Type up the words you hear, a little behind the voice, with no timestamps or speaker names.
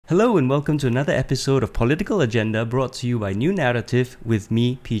Hello and welcome to another episode of Political Agenda brought to you by New Narrative with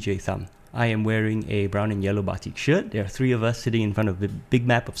me, PJ Thum. I am wearing a brown and yellow batik shirt. There are three of us sitting in front of the big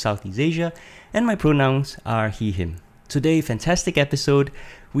map of Southeast Asia, and my pronouns are he, him. Today, fantastic episode.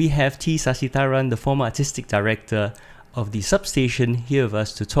 We have T. Sasitharan, the former artistic director of the Substation, here with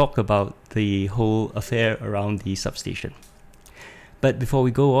us to talk about the whole affair around the Substation. But before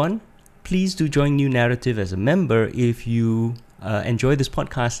we go on, please do join New Narrative as a member if you enjoy this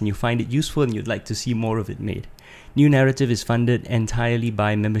podcast and you find it useful and you'd like to see more of it made. New Narrative is funded entirely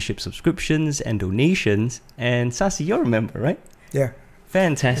by membership subscriptions and donations. And Sasi, you're a member, right? Yeah.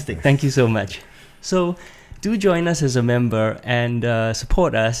 Fantastic. Thank you so much. So do join us as a member and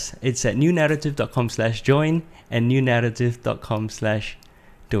support us. It's at newnarrative.com/join and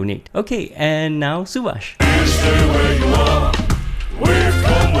newnarrative.com/donate. Okay, and now Subhash. Stay where you are. We've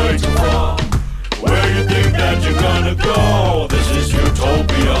come way too far. Where you think that you're gonna go? This is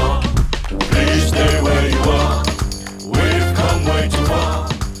utopia. Please stay where you are. We've come way too far.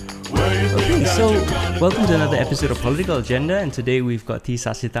 Where you think that you're gonna welcome go? to another episode of Political Agenda, and today we've got T.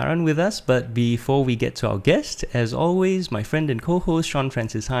 Sasitharan with us. But before we get to our guest, as always, my friend and co-host Sean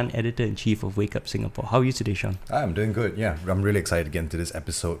Francis Han, Editor-in-Chief of Wake Up Singapore. How are you today, Sean? I'm doing good, yeah. I'm really excited to get into this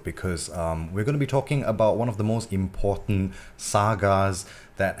episode because we're going to be talking about one of the most important sagas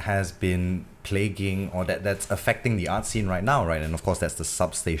that has been plaguing or that's affecting the art scene right now, right? And of course, that's the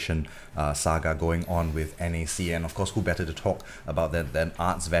Substation saga going on with NAC. And of course, who better to talk about that than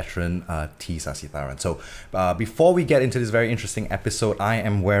arts veteran T. Sasitharan. So before we get into this very interesting episode, I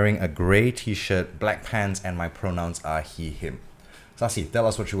am wearing a grey t-shirt, black pants, and my pronouns are he, him. Sasi, tell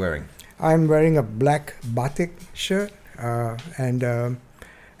us what you're wearing. I'm wearing a black batik shirt and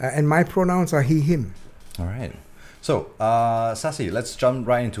my pronouns are he, him. All right. So, Sasi, let's jump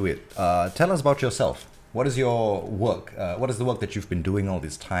right into it. Tell us about yourself. What is your work? What is the work that you've been doing all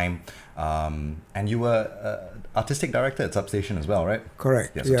this time? And you were artistic director at Substation as well, right?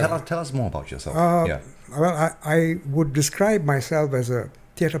 Correct. Yeah, so yeah. tell us more about yourself. Well, I would describe myself as a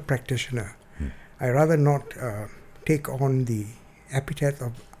theatre practitioner. I rather not take on the epithet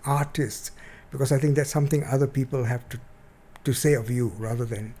of artist because I think that's something other people have to say of you rather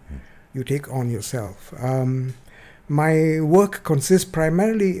than you take on yourself. My work consists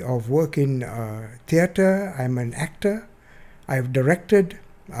primarily of work in theatre. I'm an actor. I've directed,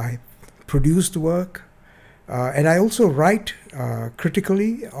 I've produced work, and I also write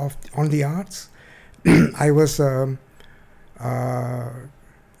critically on the arts. I was a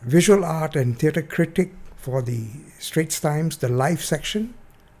visual art and theatre critic for the Straits Times, the live section,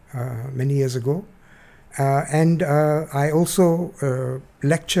 many years ago. And I also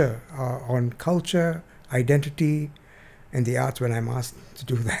lecture on culture, identity, and the arts when I'm asked to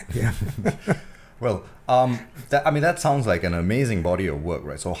do that. Yeah. Well, that sounds like an amazing body of work,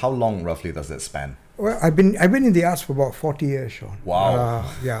 right? So how long roughly does that span? Well, I've been in the arts for about 40 years, Sean. Wow.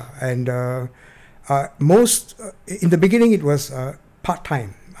 Yeah, and in the beginning it was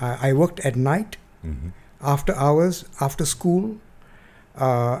part-time. I worked at night, after hours, after school,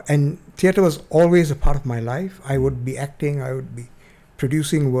 and theatre was always a part of my life. I would be acting, I would be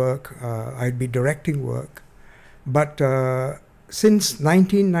producing work, I'd be directing work. But since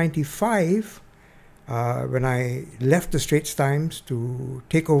 1995, when I left the Straits Times to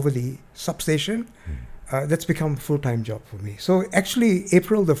take over the Substation, that's become a full-time job for me. So actually,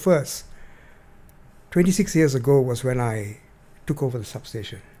 April the 1st, 26 years ago was when I took over the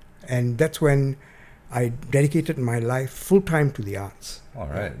Substation. And that's when I dedicated my life full-time to the arts. All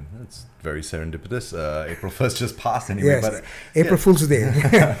right. That's very serendipitous. April 1st just passed anyway. Yes, but, April Fool's Day.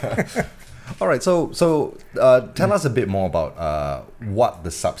 All right, so tell us a bit more about what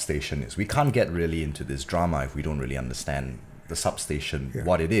the Substation is. We can't get really into this drama if we don't really understand the Substation,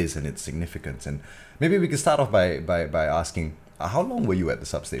 what it is and its significance. And maybe we can start off by asking, how long were you at the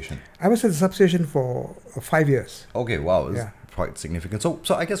Substation? I was at the Substation for 5 years. Okay, wow, it's quite significant. So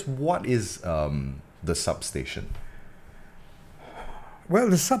I guess what is the Substation? Well,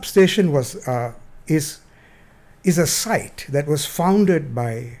 the Substation is a site that was founded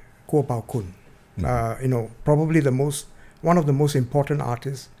by Kuo Pao Kun, probably one of the most important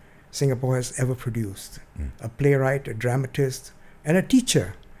artists Singapore has ever produced. A playwright, a dramatist, and a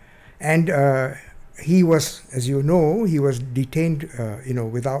teacher. And he was, as you know, he was detained,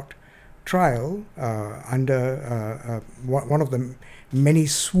 without trial under one of the many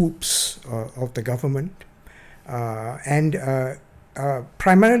swoops of the government, and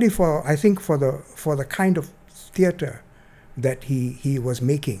primarily for the kind of theatre that he was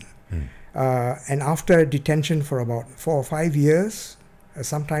making. And after detention for about 4 or 5 years,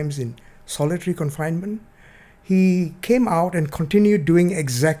 sometimes in solitary confinement, he came out and continued doing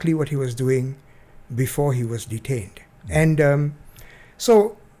exactly what he was doing before he was detained. And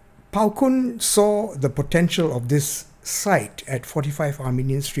so Pao Kun saw the potential of this site at 45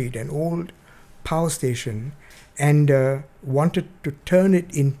 Armenian Street, an old power station, and wanted to turn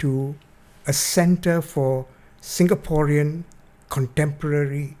it into a center for Singaporean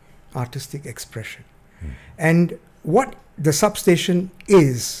contemporary artistic expression. And what the substation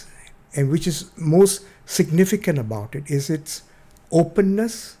is, and which is most significant about it, is its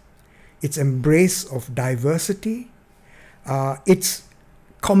openness, its embrace of diversity, its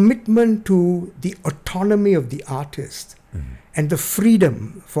commitment to the autonomy of the artist and the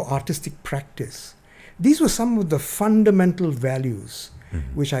freedom for artistic practice. These were some of the fundamental values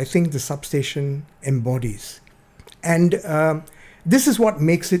which I think the substation embodies. And this is what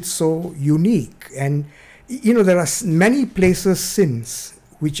makes it so unique. And, you know, there are many places since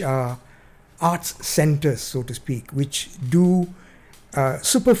which are arts centers, so to speak, which do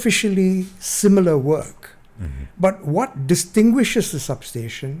superficially similar work. But what distinguishes the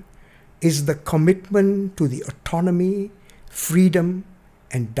substation is the commitment to the autonomy, freedom,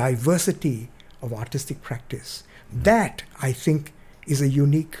 and diversity of artistic practice. That, I think, is a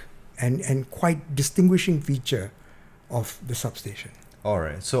unique and quite distinguishing feature of the substation. All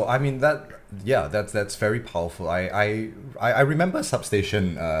right. So I mean that's very powerful. I remember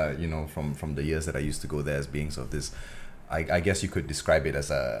Substation, you know, from the years that I used to go there as being sort of this. I guess you could describe it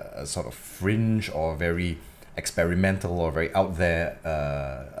as a sort of fringe or very experimental or very out there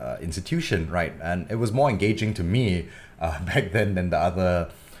institution, right? And it was more engaging to me back then than the other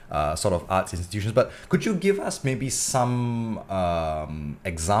sort of arts institutions. But could you give us maybe some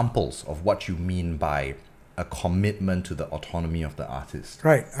examples of what you mean by a commitment to the autonomy of the artist?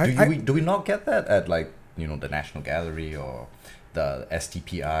 Right. Do we not get that at, like, you know, the National Gallery or the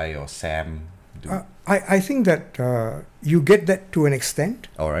STPI or SAM? I think that you get that to an extent.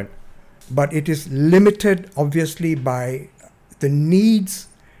 All right. But it is limited, obviously, by the needs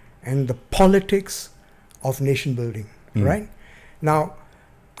and the politics of nation building, right? Now,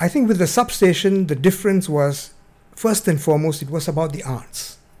 I think with the substation, the difference was, first and foremost, it was about the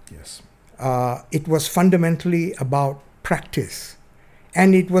arts. Yes. It was fundamentally about practice.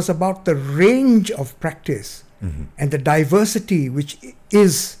 And it was about the range of practice and the diversity which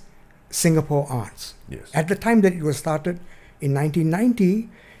is Singapore arts. Yes. At the time that it was started in 1990,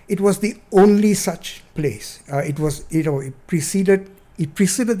 it was the only such place. It was, you know, it preceded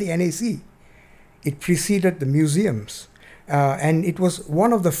the NAC. It preceded the museums. And it was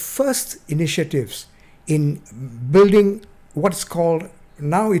one of the first initiatives in building what's called,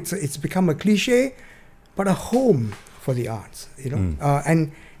 now it's become a cliche, but a home for the arts, you know.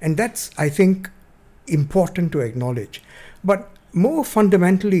 And that's, I think, important to acknowledge. But more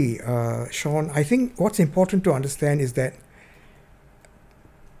fundamentally, Sean, I think what's important to understand is that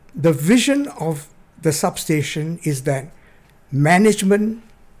the vision of the substation is that management,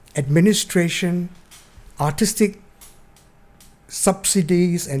 administration, artistic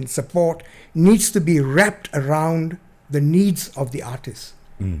subsidies and support needs to be wrapped around the needs of the artist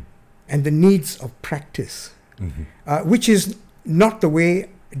and the needs of practice, which is not the way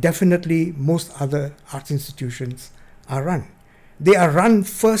definitely most other arts institutions are run. They are run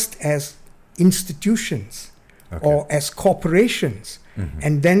first as institutions or as corporations,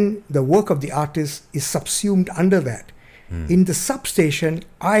 and then the work of the artist is subsumed under that. In the substation,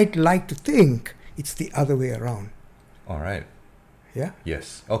 I'd like to think it's the other way around. All right. Yeah.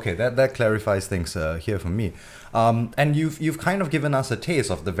 Yes. Okay. That clarifies things here for me. And you've kind of given us a taste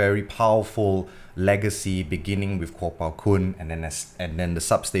of the very powerful legacy, beginning with Kuo Pao Kun, and then the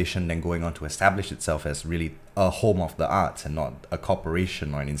substation, then going on to establish itself as really a home of the arts and not a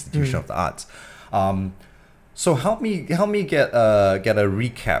corporation or an institution of the arts. So help me get a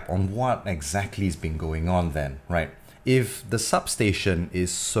recap on what exactly has been going on then, right? If the substation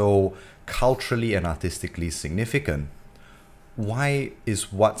is so culturally and artistically significant, why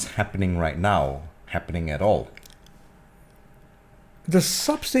is what's happening right now happening at all? The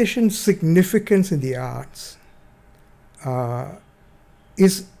substation's significance in the arts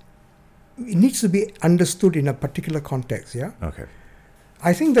it needs to be understood in a particular context, yeah? Okay.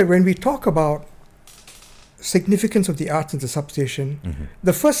 I think that when we talk about significance of the arts in the substation,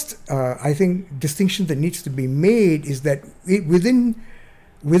 the first, I think, distinction that needs to be made is that within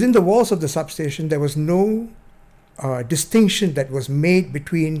the walls of the substation, there was no distinction that was made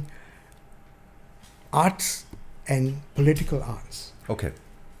between arts and political arts. Okay.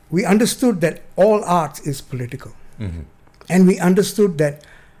 We understood that all arts is political. And we understood that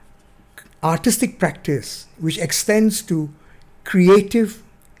artistic practice, which extends to creative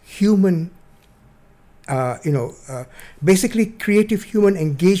human basically creative human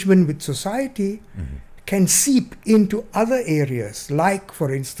engagement with society can seep into other areas, like,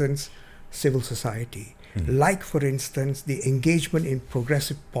 for instance, civil society, like, for instance, the engagement in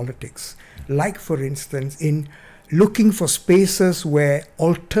progressive politics, like, for instance, in looking for spaces where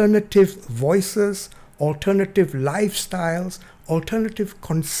alternative voices, alternative lifestyles, alternative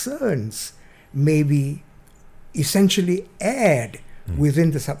concerns may be essentially aired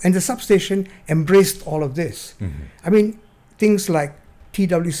within the and the substation embraced all of this. I mean, things like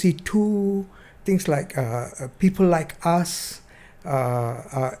TWC2, things like People Like Us,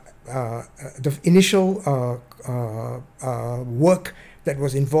 the initial work that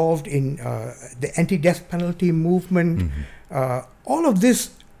was involved in the anti-death penalty movement, all of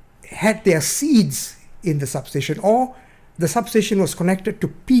this had their seeds in the substation, or the substation was connected to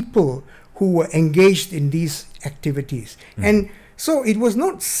people who were engaged in these activities. And so it was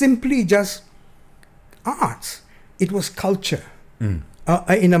not simply just arts, it was culture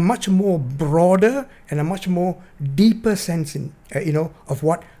in a much more broader and a much more deeper sense in, of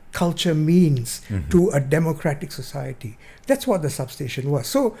what culture means to a democratic society. That's what the substation was.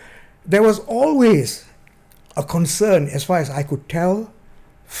 So there was always a concern, as far as I could tell,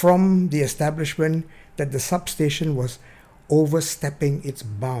 from the establishment that the substation was overstepping its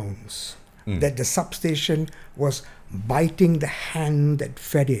bounds, that the substation was biting the hand that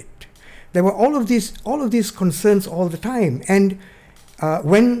fed it. There were all of these concerns all the time. And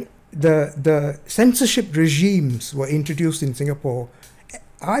when the censorship regimes were introduced in Singapore,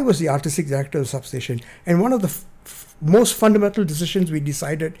 I was the artistic director of the substation, and one of the most fundamental decisions we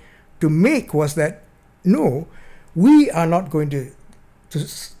decided to make was that, no, we are not going to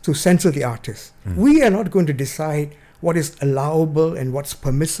censor the artists. We are not going to decide what is allowable and what's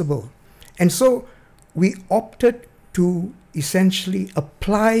permissible. And so we opted to essentially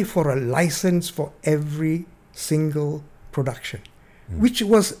apply for a license for every single production, which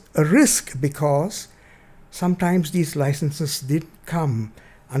was a risk because sometimes these licenses didn't come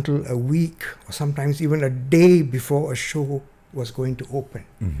until a week or sometimes even a day before a show was going to open.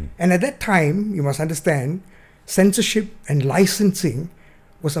 And at that time, you must understand, censorship and licensing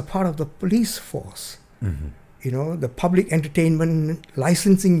was a part of the police force. The Public Entertainment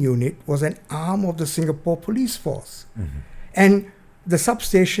Licensing Unit was an arm of the Singapore Police Force. And the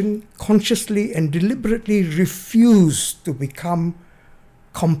substation consciously and deliberately refused to become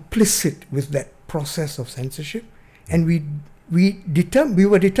complicit with that process of censorship. And we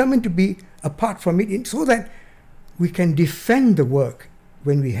were determined to be apart from it so that we can defend the work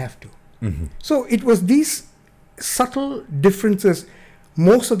when we have to. So it was these subtle differences,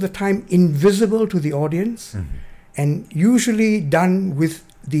 most of the time invisible to the audience, and usually done with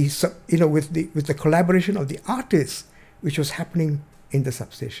the collaboration of the artists, which was happening in the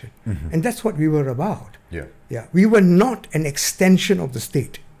substation. And that's what we were about. We were not an extension of the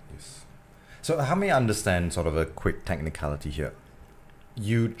state. So help me understand sort of a quick technicality here.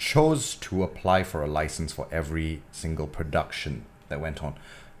 You chose to apply for a license for every single production that went on.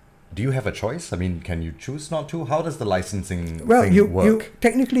 Do you have a choice? I mean, can you choose not to? How does the licensing thing work?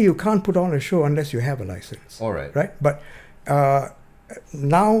 Technically, you can't put on a show unless you have a license. All right. Right? But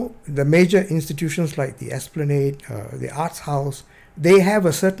now the major institutions like the Esplanade, the Arts House, they have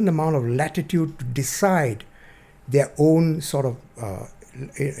a certain amount of latitude to decide their own sort of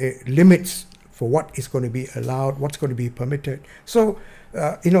limits for what is going to be allowed, what's going to be permitted. So,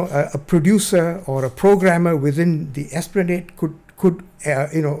 a producer or a programmer within the Esplanade could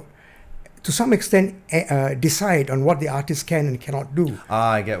to some extent decide on what the artist can and cannot do.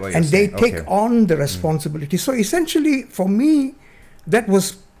 I get what you're saying. And they take on the responsibility. So essentially, for me, that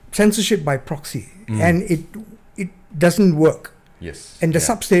was censorship by proxy, and it doesn't work. Yes. And the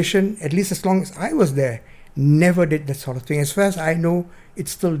substation, at least as long as I was there, never did that sort of thing. As far as I know, it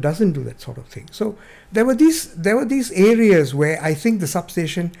still doesn't do that sort of thing. So there were these areas where I think the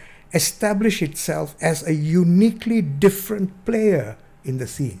substation established itself as a uniquely different player in the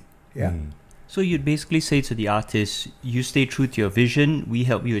scene. So you'd basically say to the artist, you stay true to your vision, we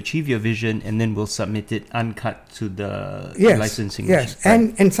help you achieve your vision, and then we'll submit it uncut to the licensing. Yes,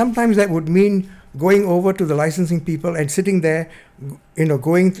 and sometimes that would mean going over to the licensing people and sitting there,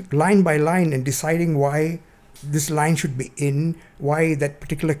 going line by line and deciding why this line should be in, why that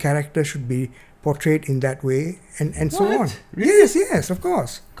particular character should be portrayed in that way, and so on. Really? Yes, of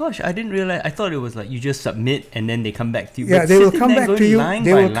course. Gosh, I didn't realize. I thought it was like you just submit and then they come back to you. Yeah, but they will come back to you.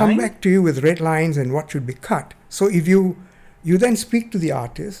 They will come back to you with red lines and what should be cut. So if you then speak to the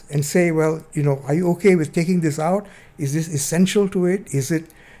artist and say, well, are you okay with taking this out? Is this essential to it? Is it,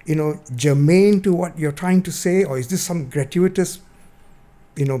 germane to what you're trying to say, or is this some gratuitous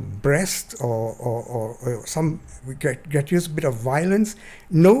breast or some gratuitous bit of violence.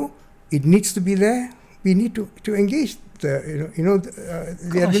 No, it needs to be there. We need to engage the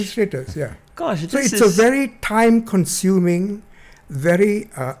the administrators. Yeah. Gosh, So it's a very time-consuming, very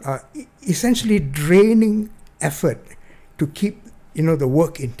essentially draining effort to keep the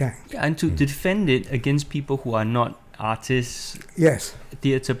work intact. and to defend it against people who are not artists, Yes.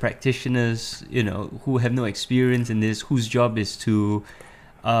 theatre practitioners, who have no experience in this, whose job is to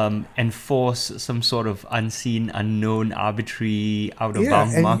enforce some sort of unseen, unknown, arbitrary,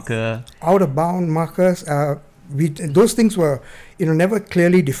 out-of-bound and marker. Out-of-bound markers. Those things were never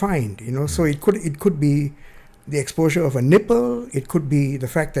clearly defined. So it could be the exposure of a nipple. It could be the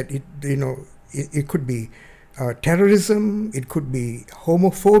fact that it could be terrorism. It could be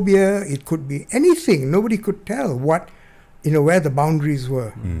homophobia. It could be anything. Nobody could tell where the boundaries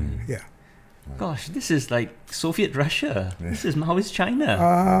were. Yeah. Gosh, this is like Soviet Russia. This is Maoist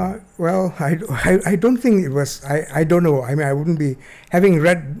China. Well, I don't think it was. I don't know. I mean, I wouldn't be having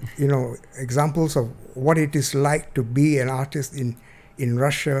read examples of what it is like to be an artist in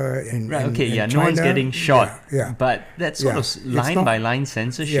Russia and Right, okay, and no one's China. getting shot. Yeah. But that sort of It's line-by-line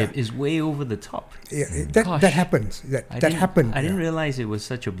censorship Yeah. is way over the top. Yeah, Gosh. that happens. That happened. I didn't yeah. realize it was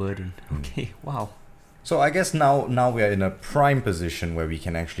such a burden. Okay, wow. So I guess now we are in a prime position where we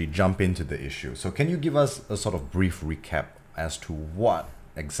can actually jump into the issue. So can you give us a sort of brief recap as to what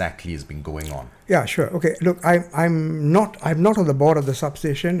exactly has been going on? Yeah, sure. Okay, look, I'm not on the board of the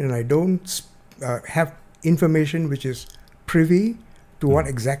substation, and I don't have information which is privy to what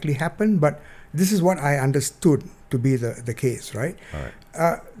exactly happened. But this is what I understood to be the case, right? All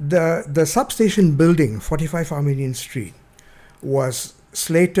right. The substation building, 45 Armenian Street, was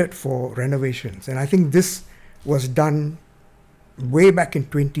slated for renovations, and I think this was done way back in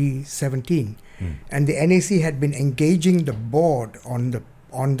 2017. And the NAC had been engaging the board on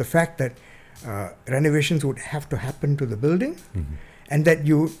the fact that renovations would have to happen to the building, and that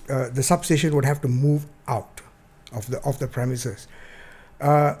the substation would have to move out of the premises.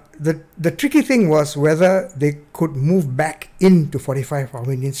 The tricky thing was whether they could move back into 45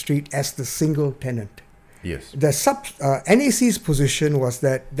 Armenian Street as the single tenant. Yes. The NAC's position was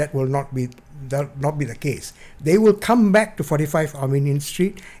that will not be the case. They will come back to 45 Armenian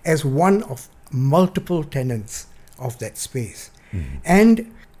Street as one of multiple tenants of that space.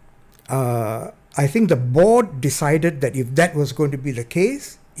 And I think the board decided that if that was going to be the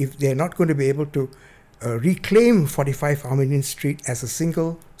case, if they're not going to be able to reclaim 45 Armenian Street as a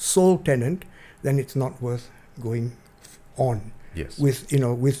single sole tenant, then it's not worth going on Yes. with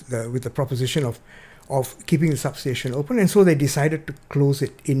the proposition of keeping the substation open. And so they decided to close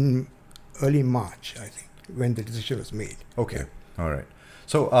it in early March, I think, when the decision was made. Okay. All right.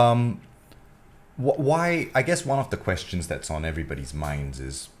 So why, I guess one of the questions that's on everybody's minds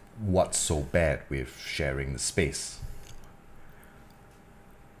is what's so bad with sharing the space?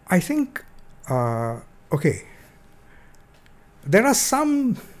 I think, okay, there are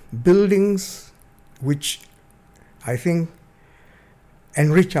some buildings which I think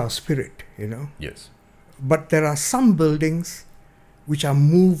enrich our spirit, Yes. but there are some buildings which are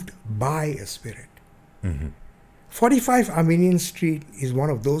moved by a spirit. 45 Armenian Street is one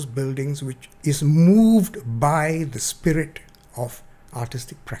of those buildings which is moved by the spirit of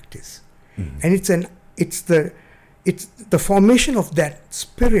artistic practice. And it's the formation of that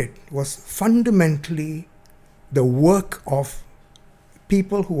spirit was fundamentally the work of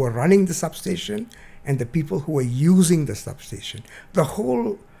people who were running the substation and the people who were using the substation. The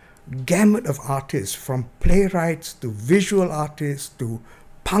whole gamut of artists, from playwrights to visual artists to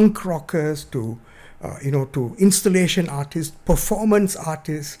punk rockers to installation artists, performance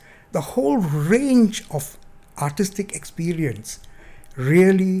artists, the whole range of artistic experience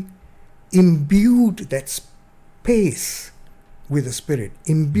really imbued that space with the spirit,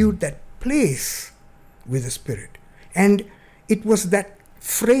 imbued that place with the spirit. And it was that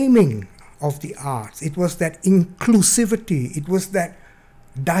framing of the arts, it was that inclusivity, it was that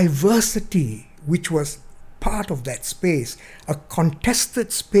diversity which was part of that space, a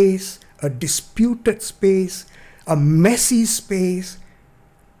contested space, a disputed space, a messy space.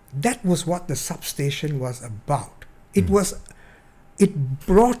 That was what the substation was about. It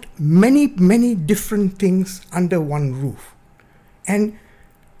brought many, many different things under one roof. And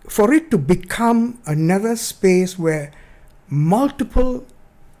for it to become another space where multiple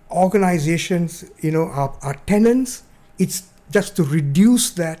organizations, are tenants, it's just to reduce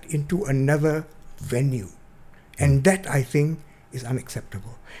that into another venue. And that, I think, is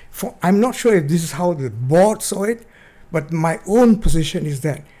unacceptable. I'm not sure if this is how the board saw it, but my own position is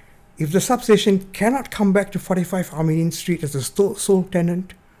that If the substation cannot come back to 45 Armenian Street as a sole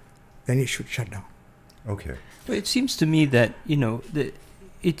tenant, then it should shut down. Okay. But it seems to me that,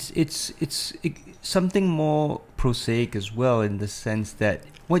 it's something more prosaic as well, in the sense that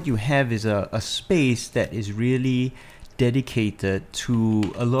what you have is a space that is really dedicated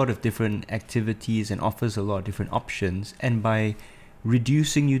to a lot of different activities and offers a lot of different options, and by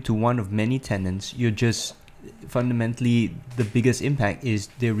reducing you to one of many tenants, you're just fundamentally, the biggest impact is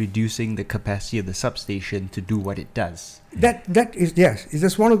they're reducing the capacity of the substation to do what it does. That is, yes, it's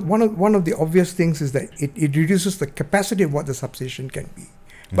just one of the obvious things is that it reduces the capacity of what the substation can be.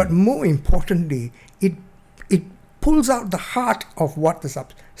 But more importantly, it pulls out the heart of what the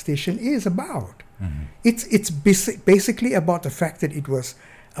substation is about. It's basically about the fact that it was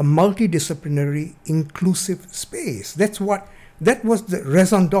a multidisciplinary, inclusive space. That was the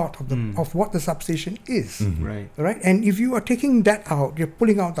raison d'etre of what the substation is. Right? And if you are taking that out, you're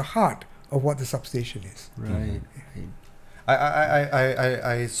pulling out the heart of what the substation is. Right.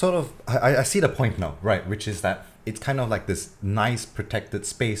 I see the point now, right? Which is that it's kind of like this nice protected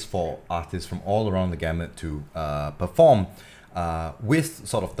space for artists from all around the gamut to perform with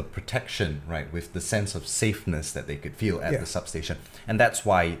sort of the protection, right? With the sense of safeness that they could feel at the substation. And that's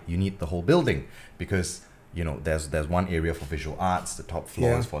why you need the whole building, because there's one area for visual arts, the top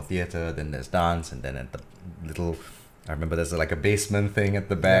floor is for theatre, then there's dance, and then at the little, I remember there's like a basement thing at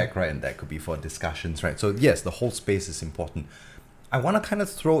the back, right? And that could be for discussions, right? So yes, the whole space is important. I want to kind of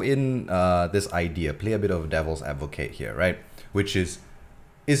throw in this idea, play a bit of devil's advocate here, right? Which is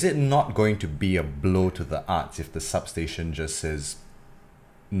it not going to be a blow to the arts if the substation just says,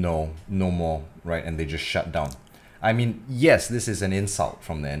 no more, right? And they just shut down? I mean, yes, this is an insult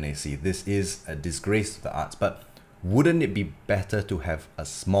from the NAC. This is a disgrace to the arts, but wouldn't it be better to have a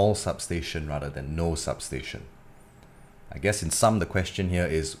small substation rather than no substation? I guess in sum, the question here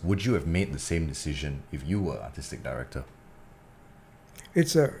is, would you have made the same decision if you were artistic director?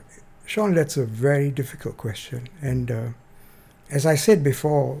 Sean, that's a very difficult question. And as I said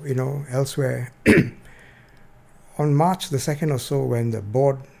before, elsewhere, on March the 2nd or so, when the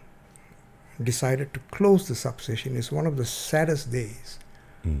board decided to close the substation, is one of the saddest days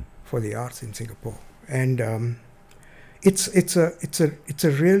for the arts in Singapore. And it's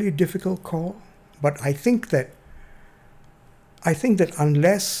a really difficult call, but I think that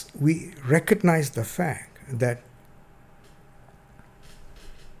unless we recognize the fact that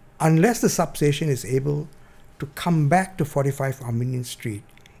unless the substation is able to come back to 45 Armenian Street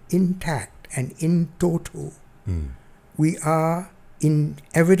intact and in toto, we are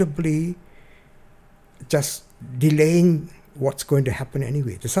inevitably just delaying what's going to happen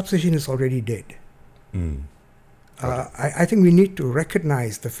anyway. The substation is already dead. I think we need to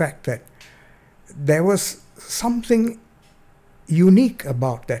recognize the fact that there was something unique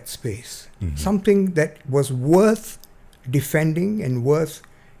about that space, something that was worth defending and worth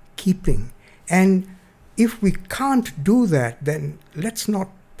keeping. And if we can't do that, then let's not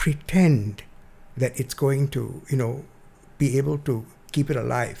pretend that it's going to, be able to keep it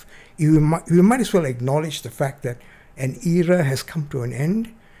alive. We might as well acknowledge the fact that an era has come to an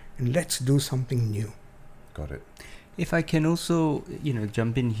end, and let's do something new. Got it. If I can also,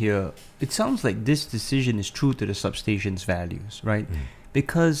 jump in here, it sounds like this decision is true to the substation's values, right?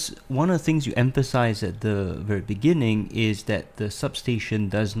 Because one of the things you emphasize at the very beginning is that the substation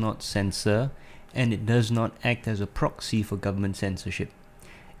does not censor, and it does not act as a proxy for government censorship.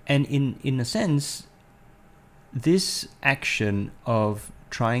 And in a sense, this action of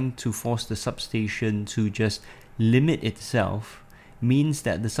trying to force the substation to just limit itself means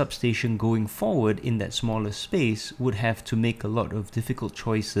that the substation going forward in that smaller space would have to make a lot of difficult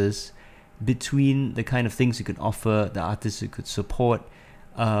choices between the kind of things it could offer, the artists it could support,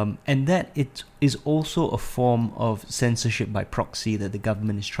 and that it is also a form of censorship by proxy that the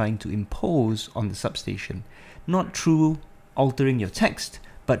government is trying to impose on the substation, not through altering your text,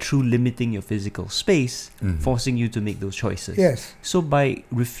 but through limiting your physical space, forcing you to make those choices. Yes. So by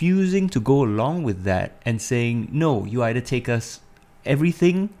refusing to go along with that and saying, no, you either take us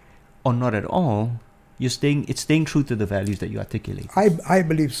everything or not at all, it's staying true to the values that you articulate. I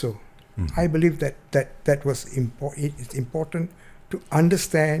believe so. I believe that was important. It's important to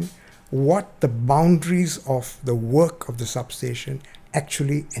understand what the boundaries of the work of the substation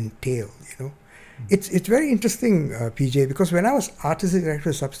actually entail, It's very interesting, PJ, because when I was artistic director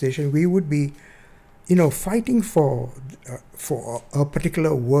of Substation, we would be, fighting for a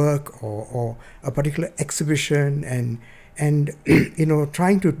particular work or a particular exhibition and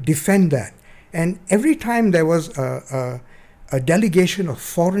trying to defend that. And every time there was a delegation of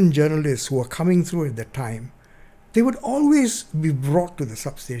foreign journalists who were coming through at the time, they would always be brought to the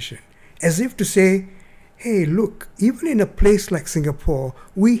substation. as if to say, hey, look, even in a place like Singapore,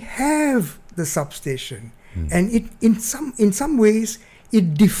 we have the substation. And it, in some ways,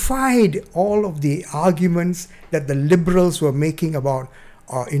 it defied all of the arguments that the liberals were making about,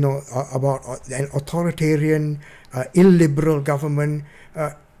 about an authoritarian, illiberal government.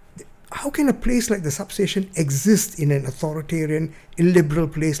 How can a place like the substation exist in an authoritarian, illiberal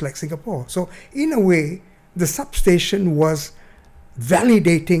place like Singapore? So, in a way, the substation was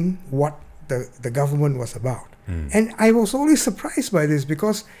validating what the government was about. And I was always surprised by this,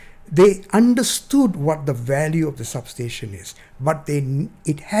 because they understood what the value of the substation is, but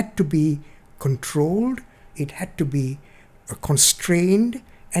it had to be controlled, it had to be constrained,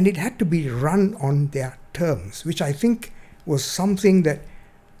 and it had to be run on their terms, which I think was something that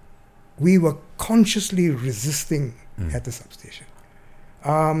we were consciously resisting at the substation.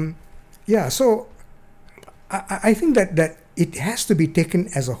 So I think that it has to be taken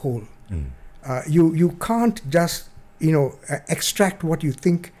as a whole. You can't just extract what you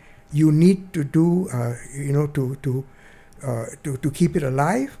think you need to do to keep it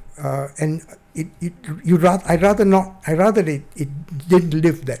alive, and I'd rather it didn't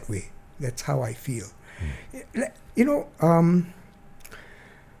live that way. That's how I feel.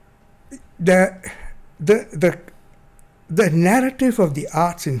 The narrative of the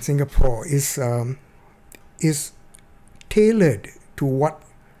arts in Singapore is tailored to what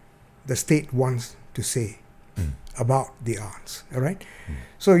the state wants to say about the arts. All right.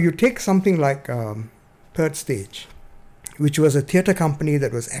 So you take something like Third Stage, which was a theatre company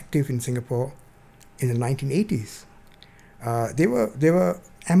that was active in Singapore in the 1980s. They were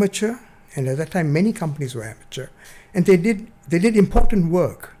amateur, and at that time many companies were amateur, and they did important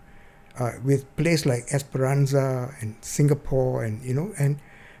work with plays like Esperanza and Singapore,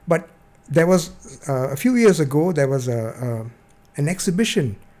 but there was a few years ago there was an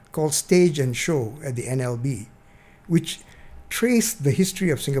exhibition called Stage and Show at the NLB, which traced the history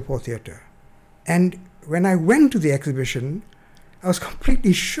of Singapore theatre. And when I went to the exhibition, I was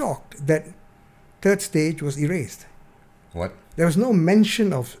completely shocked that Third Stage was erased. What? There was no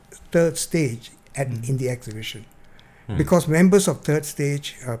mention of Third Stage in the exhibition, because members of Third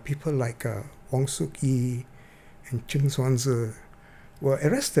Stage, people like Wong Suk Yi and Cheng Swanze, were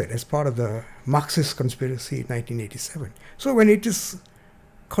arrested as part of the Marxist conspiracy in 1987. So when it is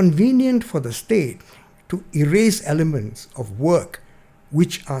convenient for the state to erase elements of work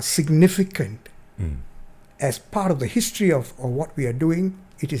which are significant as part of the history of what we are doing,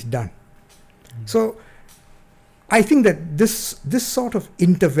 it is done. So I think that this sort of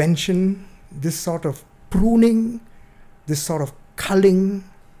intervention, this sort of pruning, this sort of culling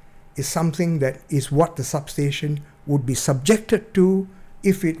is something that is what the substation would be subjected to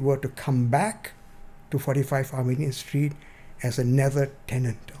if it were to come back to 45 Armenian Street as another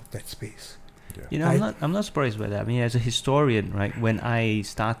tenant of that space. I'm not surprised by that. I mean, as a historian, right, when I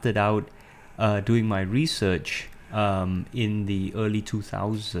started out doing my research in the early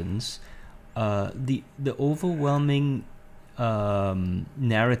 2000s, the overwhelming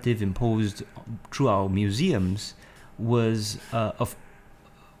narrative imposed through our museums was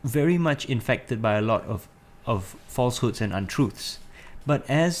very much infected by a lot of falsehoods and untruths. But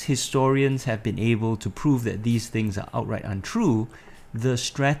as historians have been able to prove that these things are outright untrue, the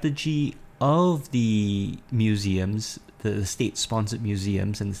strategy of the museums, the state-sponsored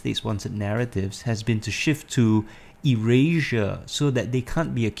museums and the state-sponsored narratives, has been to shift to erasure so that they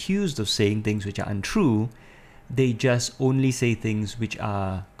can't be accused of saying things which are untrue. They just only say things which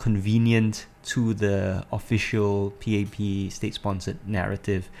are convenient to the official PAP state-sponsored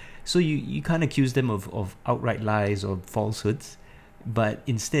narrative. So you can't accuse them of outright lies or falsehoods, but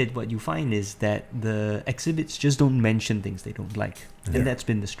instead what you find is that the exhibits just don't mention things they don't like. Yeah. And that's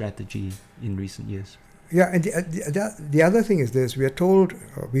been the strategy in recent years. Yeah, and the other thing is this: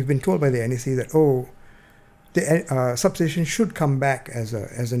 we've been told by the NEC that the substation should come back as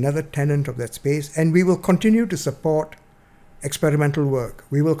another tenant of that space, and we will continue to support experimental work.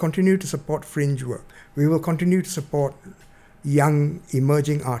 We will continue to support fringe work. We will continue to support young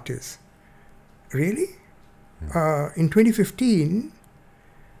emerging artists. Really? In 2015,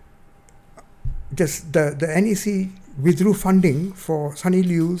 the NEC withdrew funding for Sunny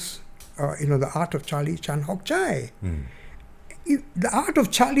Liu's, The Art of Charlie Chan Hock Chai. The Art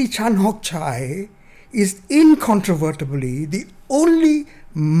of Charlie Chan Hock Chai is incontrovertibly the only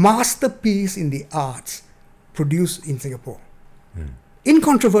masterpiece in the arts produced in Singapore.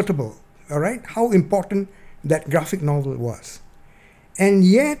 Incontrovertible, all right? How important that graphic novel was. And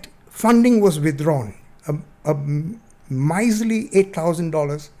yet, funding was withdrawn. A miserly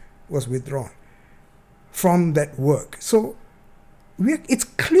 $8,000 was withdrawn from that work. So it's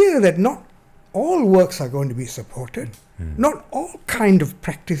clear that not all works are going to be supported. Not all kind of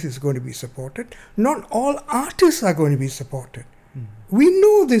practice is going to be supported. Not all artists are going to be supported. We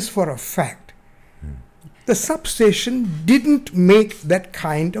know this for a fact. The Substation didn't make that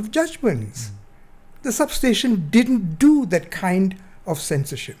kind of judgments. The Substation didn't do that kind of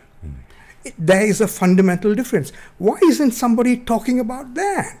censorship. There is a fundamental difference. Why isn't somebody talking about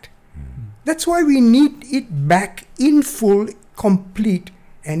that? That's why we need it back in full, complete,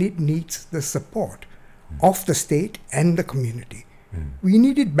 and it needs the support of the state and the community. We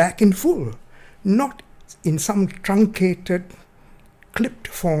need it back in full, not in some truncated, clipped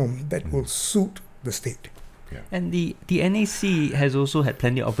form that will suit the state. And the NAC has also had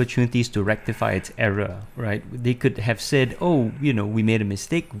plenty of opportunities to rectify its error, right? They could have said, oh, you know, we made a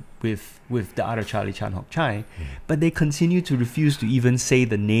mistake with the art of Charlie Chan Hock Chai, but they continue to refuse to even say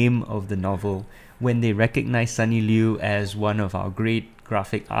the name of the novel. When they recognize Sunny Liu as one of our great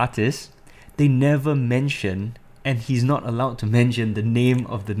graphic artists, they never mention, and he's not allowed to mention, the name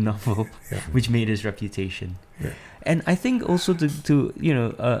of the novel, which made his reputation. And I think also to you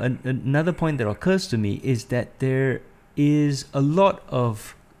know, another point that occurs to me is that there is a lot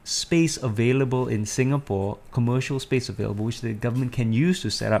of space available in Singapore, commercial space available, which the government can use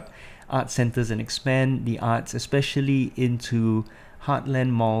to set up art centers and expand the arts, especially into heartland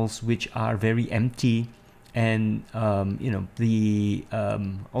malls, which are very empty. And you know, the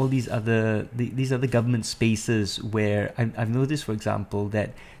all these other government spaces where I've noticed, for example,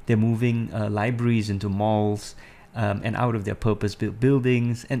 that they're moving libraries into malls and out of their purpose-built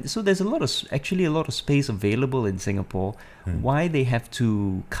buildings, and so there's a lot of space available in Singapore. Why they have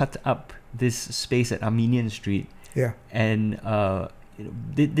to cut up this space at Armenian Street? And you know,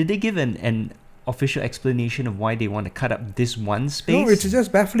 did they give an official explanation of why they want to cut up this one space? No, it's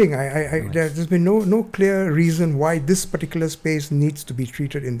just baffling. There's been no clear reason why this particular space needs to be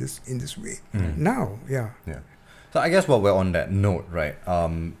treated in this way. Now, So I guess while we're on that note, right,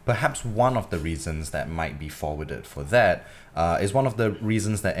 perhaps one of the reasons that might be forwarded for that is one of the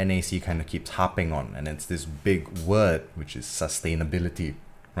reasons that NAC kind of keeps harping on, and it's this big word, which is sustainability,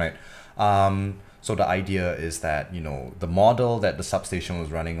 right? So the idea is that, you know, the model that the Substation was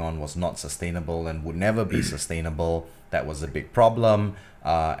running on was not sustainable and would never be sustainable. That was a big problem.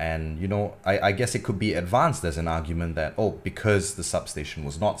 And, you know, I guess it could be advanced as an argument that, oh, because the Substation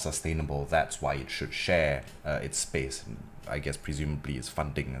was not sustainable, that's why it should share its space. And I guess presumably its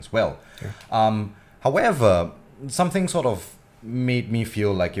funding as well. However, something sort of made me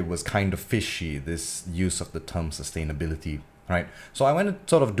feel like it was kind of fishy, this use of the term sustainability. Right. So I went to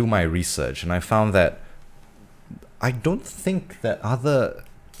sort of do my research, and I found that I don't think that other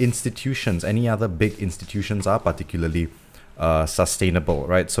institutions, any other big institutions, are particularly sustainable.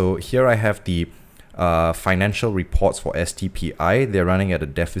 Right. So here I have the financial reports for STPI. They're running at a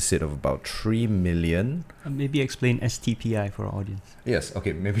deficit of about 3 million. Maybe explain STPI for our audience. Yes.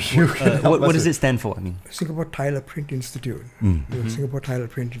 Okay. Maybe you can what does it stand for? I mean, Singapore Tyler Print Institute. Singapore Tyler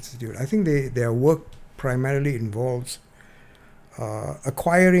Print Institute. I think their work primarily involves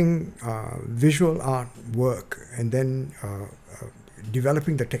acquiring visual art work and then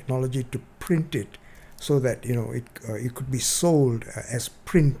developing the technology to print it so that, you know, it could be sold as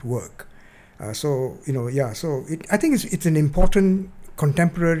print work. So I think it's an important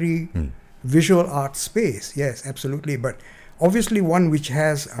contemporary visual art space. Yes, absolutely. But obviously one which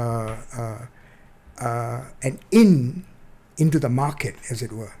has an into the market, as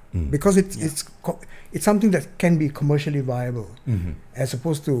it were, because it's something that can be commercially viable, as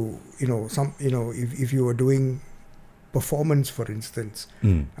opposed to, you know, if you were doing performance, for instance,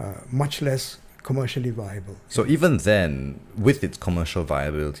 much less commercially viable. So even then, with its commercial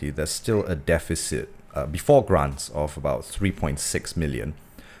viability, there's still a deficit before grants of about 3.6 million.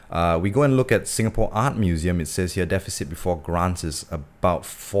 We go and look at Singapore Art Museum. It says here deficit before grants is about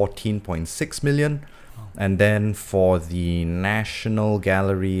 14.6 million. And then for the National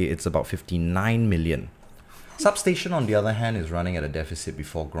Gallery, it's about 59 million. Substation, on the other hand, is running at a deficit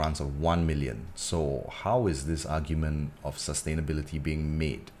before grants of 1 million. So how is this argument of sustainability being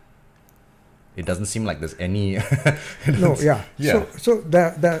made? It doesn't seem like there's any... So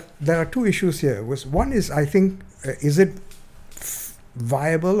there are two issues here. One is, I think, is it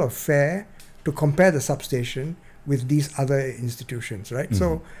viable or fair to compare the Substation with these other institutions, right?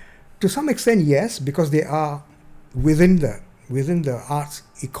 So to some extent, yes, because they are within the arts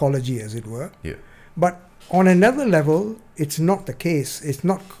ecology, as it were. But on another level, it's not the case.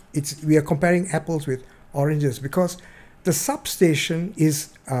 We are comparing apples with oranges, because the Substation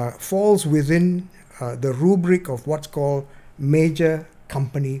falls within the rubric of what's called major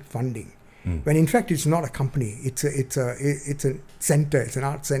company funding. when in fact it's not a company. It's a center. It's an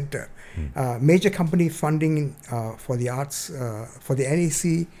art center. Major company funding for the arts for the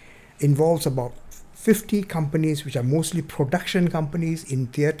NAC involves about 50 companies, which are mostly production companies in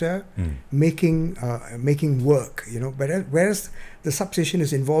theatre, making work. But whereas the Substation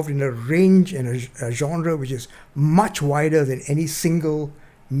is involved in a range and a genre which is much wider than any single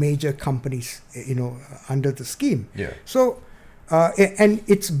major companies, under the scheme. Yeah. So, and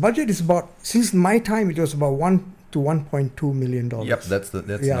its budget is about, since my time, it was about $1 to $1.2 million. Yep, that's the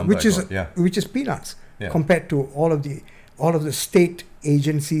number. Which is peanuts Yeah. compared to all of the state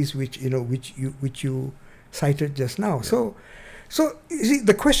agencies which you cited just now. Yeah. So you see,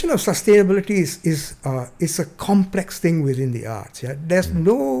 the question of sustainability is a complex thing within the arts. Yeah, there's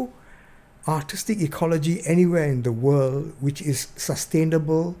no artistic ecology anywhere in the world which is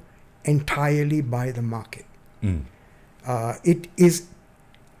sustainable entirely by the market. It is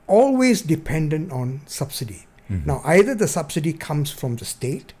always dependent on subsidy. Now, either the subsidy comes from the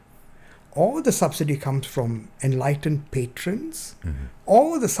state, or the subsidy comes from enlightened patrons,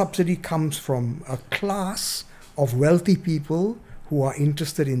 or the subsidy comes from a class of wealthy people who are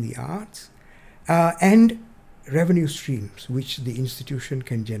interested in the arts, and revenue streams which the institution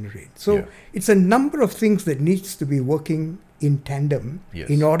can generate. So it's a number of things that needs to be working in tandem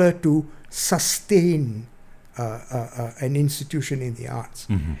in order to sustain an institution in the arts.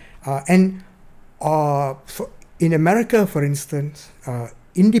 In America, for instance,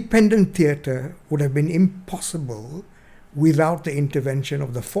 independent theatre would have been impossible without the intervention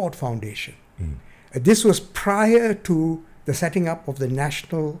of the Ford Foundation. This was prior to the setting up of the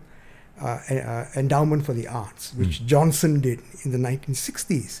National Endowment for the Arts, which Johnson did in the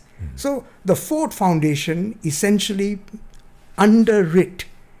 1960s. So the Ford Foundation essentially underwrit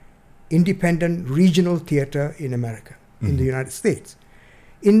independent regional theatre in America, in the United States.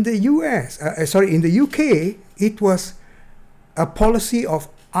 In the in the UK, it was a policy of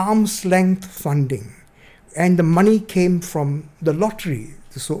arm's length funding, and the money came from the lottery.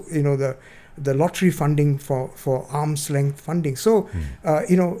 So the lottery funding for arm's length funding. So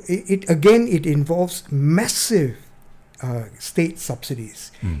it involves massive state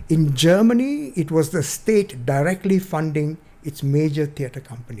subsidies. In Germany, it was the state directly funding its major theatre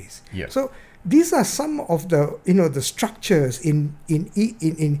companies. So these are some of the the structures in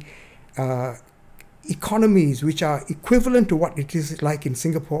economies which are equivalent to what it is like in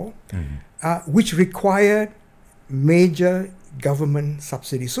Singapore, which require major government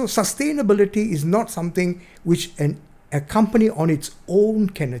subsidies. So sustainability is not something which a company on its own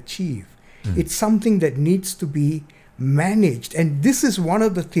can achieve. It's something that needs to be managed, and this is one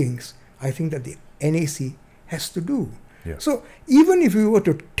of the things I think that the NAC has to do. So even if we were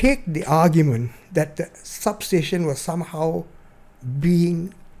to take the argument that the Substation was somehow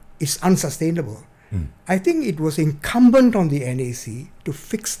is unsustainable, I think it was incumbent on the NAC to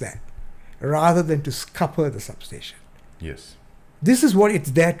fix that rather than to scupper the Substation. This is what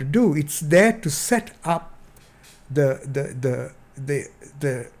it's there to do. It's there to set up the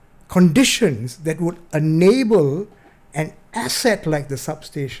conditions that would enable an asset like the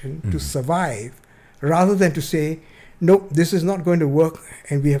Substation to survive, rather than to say, no, this is not going to work,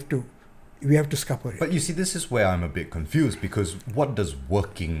 and we have to scupper it. But you see, this is where I'm a bit confused, because what does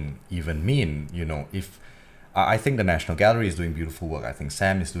working even mean? If I think the National Gallery is doing beautiful work, I think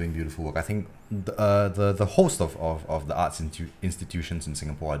Sam is doing beautiful work, I think the host of the arts institutions in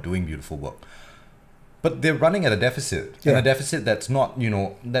Singapore are doing beautiful work, but they're running at a deficit, and a deficit that's not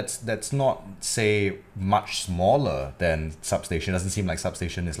that's not, say, much smaller than Substation. It doesn't seem like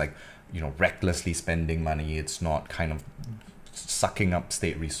Substation is like recklessly spending money. It's not kind of sucking up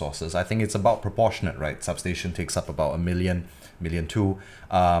state resources. I think it's about proportionate, right? Substation takes up about $1 million too,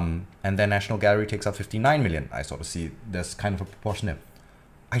 and then National Gallery takes up 59 million. I sort of see there's kind of a proportionate.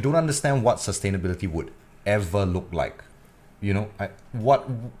 I don't understand what sustainability would ever look like.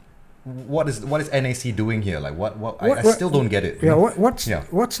 What is NAC doing here? Like I still don't get it.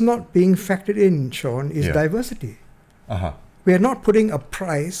 What's not being factored in, Sean, is diversity. We are not putting a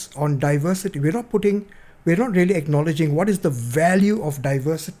price on diversity. We're not really acknowledging what is the value of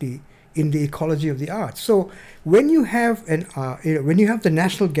diversity in the ecology of the arts. So when you have when you have the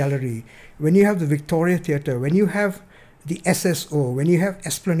National Gallery, when you have the Victoria Theatre, when you have the SSO, when you have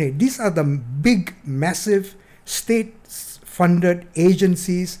Esplanade, these are the big, massive state-funded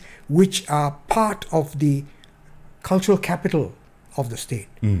agencies which are part of the cultural capital of the state,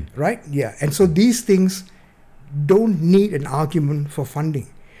 right? And so these things don't need an argument for funding.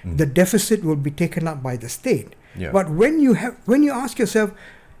 The deficit will be taken up by the state. But when you ask yourself,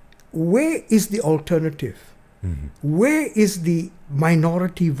 where is the alternative? Where is the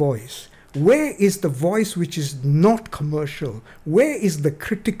minority voice? Where is the voice which is not commercial? Where is the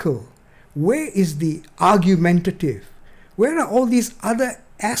critical? Where is the argumentative? Where are all these other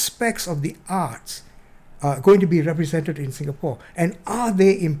aspects of the arts going to be represented in Singapore? And are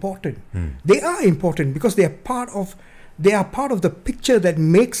they important? They are important because they are part of the picture that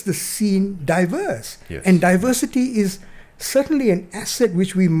makes the scene diverse. Yes. And diversity is certainly an asset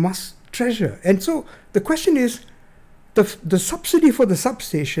which we must treasure. And so the question is, the subsidy for the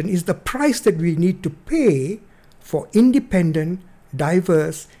substation is the price that we need to pay for independent,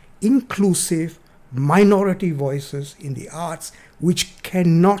 diverse, inclusive, minority voices in the arts, which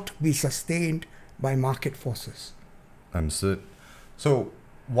cannot be sustained by market forces. Understood. So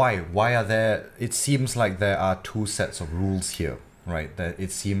why are there? It seems like there are two sets of rules here, right? That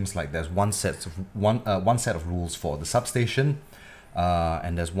it seems like there's one set of rules for the substation,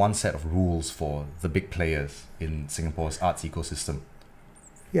 and there's one set of rules for the big players in Singapore's arts ecosystem.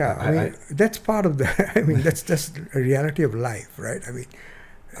 Yeah, I mean that's part of the. I mean that's a reality of life, right? I mean,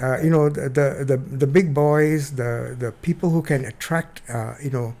 the big boys, the people who can attract,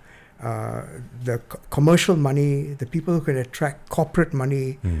 the commercial money, the people who can attract corporate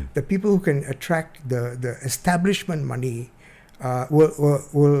money, the people who can attract the establishment money,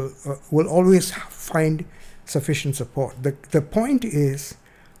 will always find sufficient support. The point is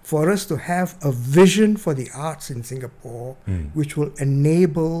for us to have a vision for the arts in Singapore, which will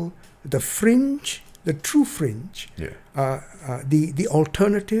enable the fringe, the true fringe, the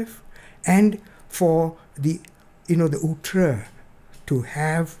alternative, and for the outre to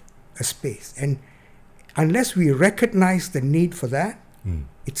have a space. And unless we recognize the need for that,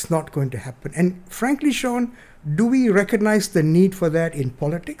 it's not going to happen. And frankly, Sean, do we recognize the need for that in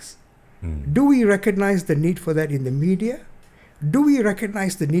politics? Do we recognize the need for that in the media? Do we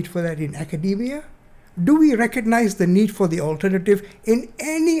recognize the need for that in academia? Do we recognize the need for the alternative in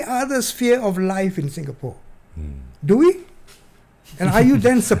any other sphere of life in Singapore? Do we? And are you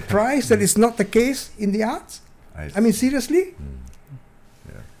then surprised that it's not the case in the arts? I mean, seriously?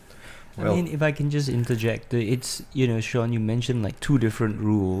 I mean, if I can just interject, it's, Sean, you mentioned like two different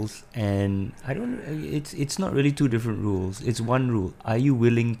rules, and it's not really two different rules. It's one rule. Are you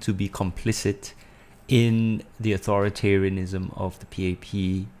willing to be complicit in the authoritarianism of the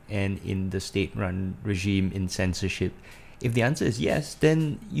PAP and in the state-run regime in censorship? If the answer is yes,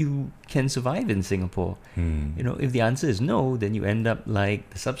 then you can survive in Singapore. If the answer is no, then you end up like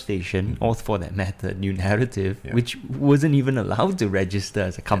the Substation, or for that matter, New Narrative, which wasn't even allowed to register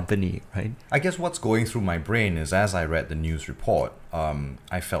as a company, right? I guess what's going through my brain is, as I read the news report,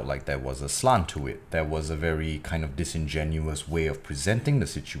 I felt like there was a slant to it. There was a very kind of disingenuous way of presenting the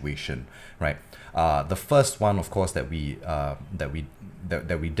situation, right? The first one, of course, that we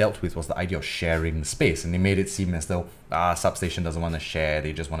dealt with was the idea of sharing space, and they made it seem as though Substation doesn't want to share,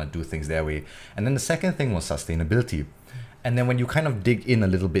 they just want to do things their way. And then the second thing was sustainability. And then when you kind of dig in a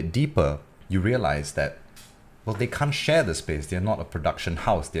little bit deeper, you realize that, well, they can't share the space. They're not a production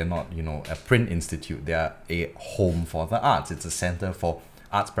house. They're not, a print institute. They're a home for the arts. It's a center for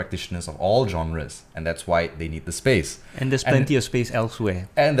arts practitioners of all genres, and that's why they need the space. And there's plenty of space elsewhere.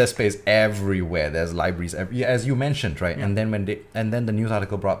 And there's space everywhere. There's libraries, as you mentioned, right? Yeah. And then the news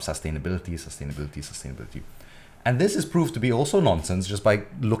article brought up sustainability. And this is proved to be also nonsense just by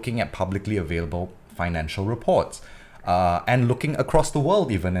looking at publicly available financial reports, and looking across the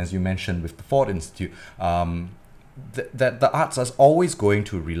world, even as you mentioned with the Ford Institute, that the arts is always going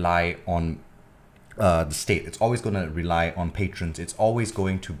to rely on the state. It's always going to rely on patrons. It's always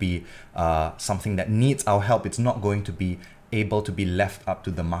going to be something that needs our help. It's not going to be able to be left up to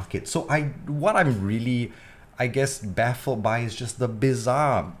the market. So what I'm really, I guess, baffled by is just the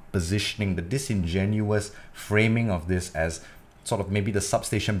bizarre positioning, the disingenuous framing of this as sort of maybe the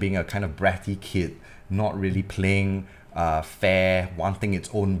Substation being a kind of bratty kid, not really playing fair, wanting its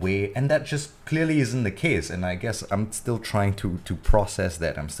own way, and that just clearly isn't the case. And I guess I'm still trying to process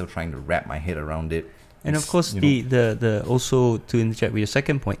that. I'm still trying to wrap my head around it. And of course, the also to interject with your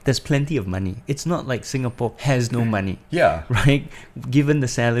second point, there's plenty of money. It's not like Singapore has no money. Yeah. Right? Given the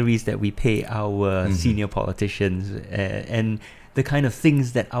salaries that we pay our senior politicians and the kind of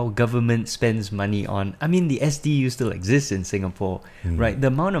things that our government spends money on. I mean, the SDU still exists in Singapore, right? The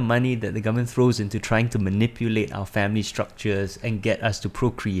amount of money that the government throws into trying to manipulate our family structures and get us to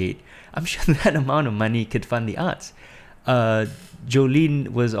procreate, I'm sure that amount of money could fund the arts. Jolene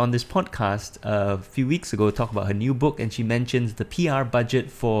was on this podcast a few weeks ago talking about her new book, and she mentions the PR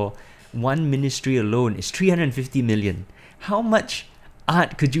budget for one ministry alone is 350 million. How much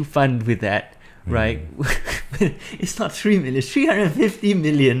art could you fund with that? Right? It's not 3 million, it's 350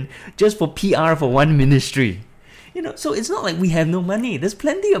 million just for PR for one ministry. So it's not like we have no money. There's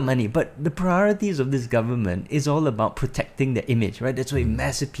plenty of money, but the priorities of this government is all about protecting their image, right? That's why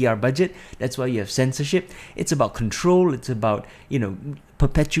massive PR budget. That's why you have censorship. It's about control. It's about,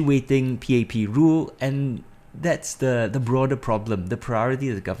 perpetuating PAP rule, and that's the broader problem, the priority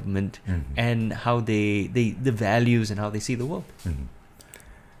of the government and how the values and how they see the world.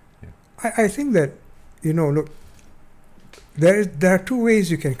 I think that, look, there are two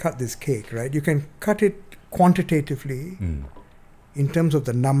ways you can cut this cake, right? You can cut it quantitatively in terms of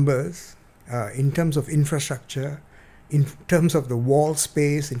the numbers, in terms of infrastructure, in terms of the wall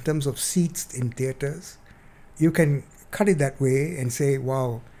space, in terms of seats in theaters. You can cut it that way and say,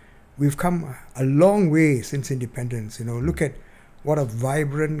 wow, we've come a long way since independence. Look at what a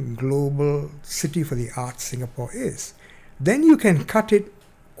vibrant global city for the arts Singapore is. Then you can cut it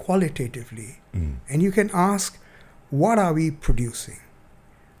qualitatively and you can ask, what are we producing?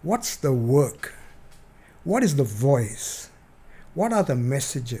 What's the work? What is the voice? What are the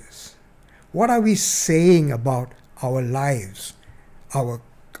messages? What are we saying about our lives, our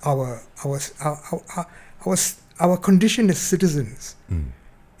condition as citizens?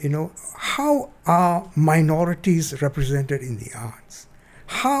 How are minorities represented in the arts?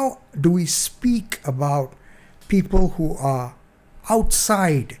 How do we speak about people who are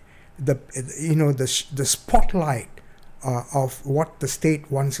outside the spotlight of what the state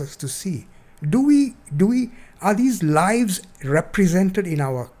wants us to see? Are these lives represented in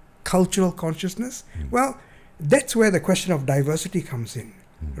our cultural consciousness? Well, that's where the question of diversity comes in,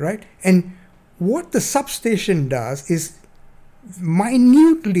 right? And what the Substation does is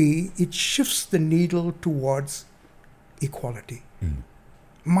minutely it shifts the needle towards equality.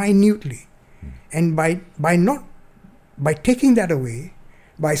 Minutely. And by taking that away,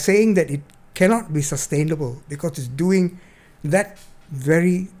 by saying that it cannot be sustainable because it's doing that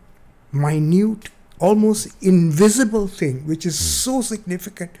very minute, almost invisible thing, which is so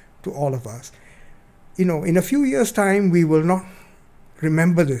significant to all of us. In a few years' time, we will not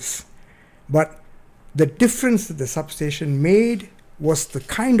remember this. But the difference that the Substation made was the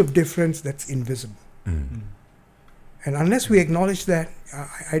kind of difference that's invisible. And unless we acknowledge that,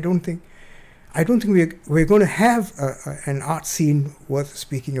 I don't think we're going to have an art scene worth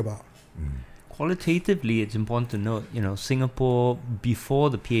speaking about. Qualitatively, it's important to note, Singapore, before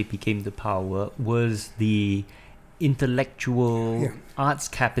the PAP came to power, was the intellectual arts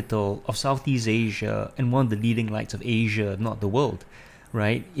capital of Southeast Asia and one of the leading lights of Asia, not the world,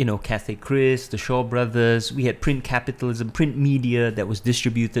 right? Cathay Chris, the Shaw Brothers, we had print capitalism, print media that was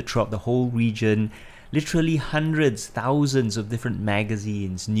distributed throughout the whole region, literally hundreds, thousands of different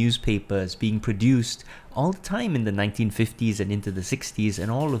magazines, newspapers being produced all the time in the 1950s and into the 60s, and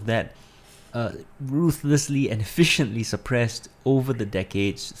all of that ruthlessly and efficiently suppressed over the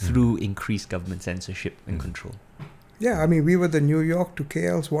decades through increased government censorship and control. Yeah, we were the New York to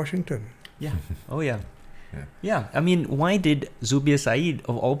KL's Washington. Yeah. Oh, yeah. Yeah, why did Zubir Said,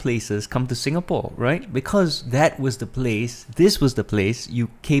 of all places, come to Singapore, right? Because this was the place you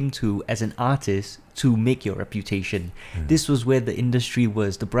came to as an artist to make your reputation. This was where the industry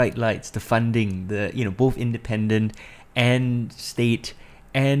was, the bright lights, the funding, both independent and state.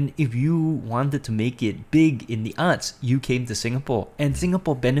 And if you wanted to make it big in the arts, you came to Singapore. And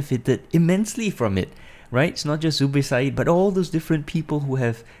Singapore benefited immensely from it, right? It's not just Zubir Said, but all those different people who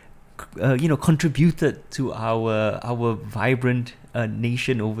have contributed to our vibrant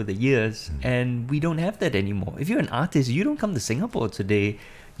nation over the years, and we don't have that anymore. If you're an artist, you don't come to Singapore today.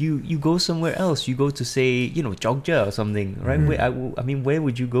 You go somewhere else. You go to, say, Jogja or something, right? Where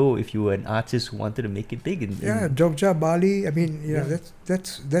would you go if you were an artist who wanted to make it big? Jogja, Bali.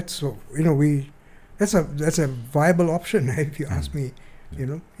 That's a viable option if you ask me.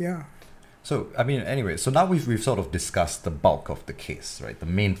 So, anyway, so now we've sort of discussed the bulk of the case, right? The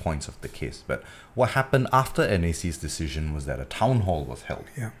main points of the case. But what happened after NAC's decision was that a town hall was held,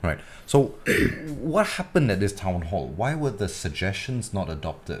 right? So, what happened at this town hall? Why were the suggestions not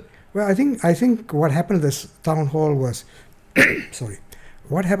adopted? Well, I think what happened at this town hall was,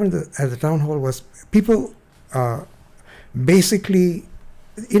 what happened at the town hall was people basically,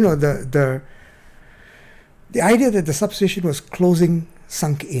 the idea that the substation was closing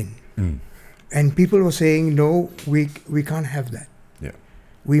sunk in. And people were saying, no, we can't have that.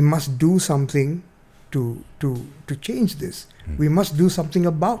 We must do something to change this. We must do something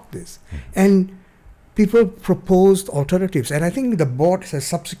about this. And people proposed alternatives. And I think the board has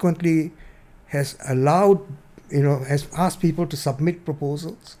subsequently allowed, has asked people to submit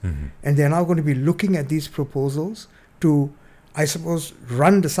proposals. And they're now going to be looking at these proposals to, I suppose,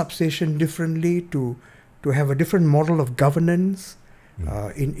 run the substation differently, to have a different model of governance.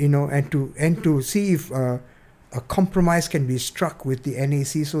 And to see if a compromise can be struck with the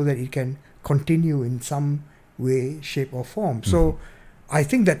NAC so that it can continue in some way, shape, or form. So I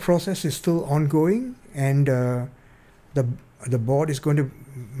think that process is still ongoing, and the board is going to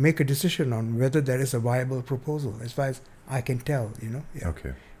make a decision on whether there is a viable proposal, as far as I can tell. Yeah.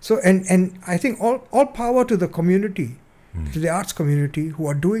 Okay. So and I think all power to the community, to the arts community who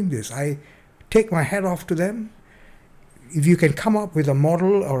are doing this. I take my hat off to them. If you can come up with a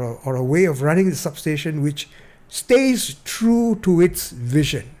model or a way of running the substation which stays true to its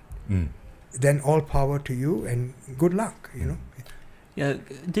vision, then all power to you and good luck. Yeah,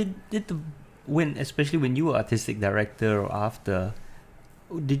 especially when you were artistic director or after,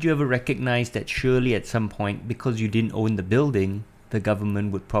 did you ever recognize that surely at some point, because you didn't own the building, the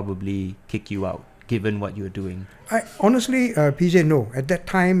government would probably kick you out, given what you were doing? I honestly, PJ, no. At that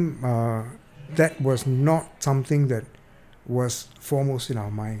time, that was not something that was foremost in our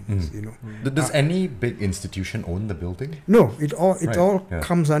minds. Does any big institution own the building? No, it all Yeah.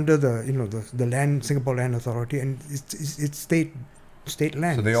 comes under the land, Singapore Land Authority, and it's state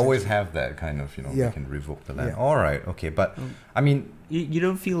land. So they always have that kind of, Yeah. they can revoke the land. Yeah. All right, okay, but I mean, You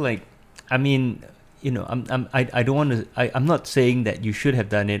don't feel like, I don't want to. I'm not saying that you should have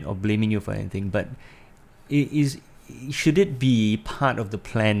done it or blaming you for anything, but should it be part of the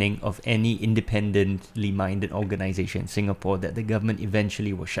planning of any independently minded organization in Singapore that the government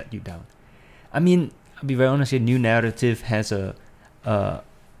eventually will shut you down? I mean, I'll be very honest here, New Narrative has a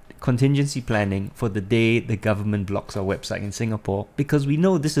contingency planning for the day the government blocks our website in Singapore, because we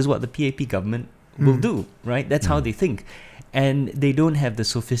know this is what the PAP government will do, right? That's how they think. And they don't have the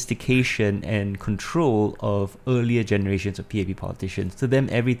sophistication and control of earlier generations of PAP politicians. To them,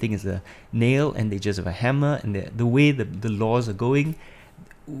 everything is a nail, and they just have a hammer. And the way the laws are going,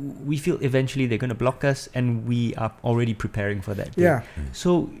 we feel eventually they're going to block us, and we are already preparing for that day. Yeah.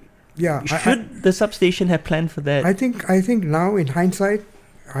 So, Yeah. should the substation have planned for that? I think now in hindsight,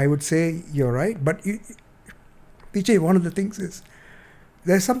 I would say you're right. But PJ, one of the things is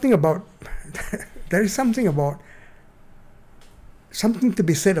there's something to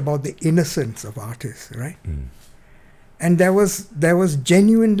be said about the innocence of artists, right? And there was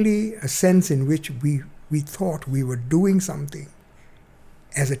genuinely a sense in which we thought we were doing something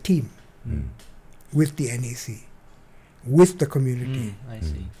as a team with the NAC, with the community. I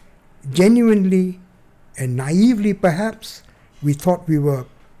see. Genuinely and naively, perhaps, we thought we were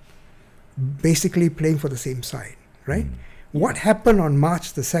basically playing for the same side, right? What happened on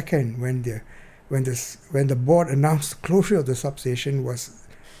March the 2nd when the board announced the closure of the substation was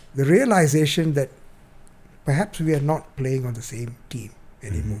the realization that perhaps we are not playing on the same team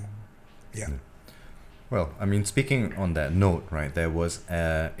anymore. Yeah. well, I mean, speaking on that note, right, there was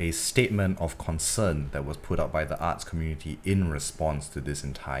a statement of concern that was put out by the arts community in response to this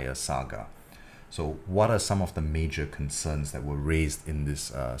entire saga. So what are some of the major concerns that were raised in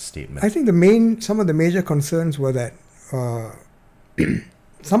this statement? I think some of the major concerns were that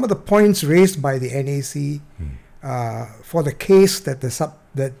some of the points raised by the NAC for the case that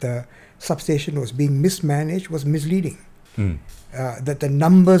the substation was being mismanaged was misleading. That the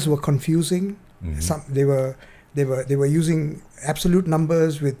numbers were confusing. They were using absolute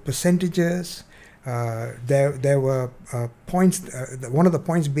numbers with percentages. There were points. One of the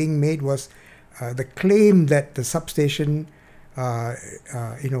points being made was the claim that the substation,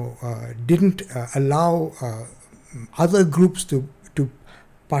 didn't allow other groups to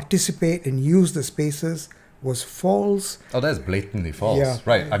participate and use the spaces was false. Oh, that's blatantly false. Yeah.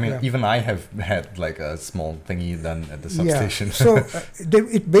 Right. I mean, Yeah. even I have had like a small thingy done at the substation. Yeah. So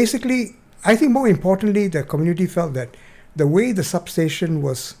it basically, I think more importantly, the community felt that the way the substation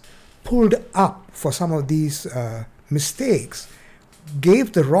was pulled up for some of these mistakes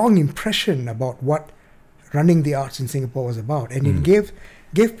gave the wrong impression about what running the arts in Singapore was about. And it gave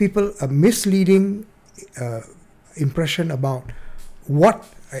people a misleading impression about what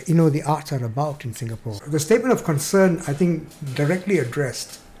the arts are about in Singapore. The statement of concern, I think, directly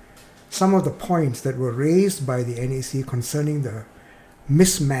addressed some of the points that were raised by the NAC concerning the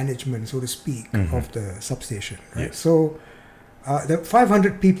mismanagement, so to speak, of the substation. Right? Yes. So the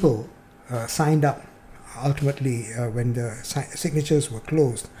 500 people signed up ultimately when the signatures were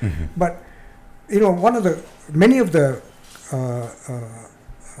closed. But many of the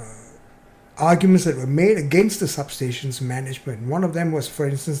arguments that were made against the substation's management. One of them was, for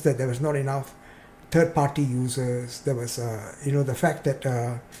instance, that there was not enough third-party users. There was, the fact that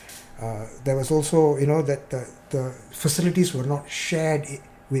there was also, that the facilities were not shared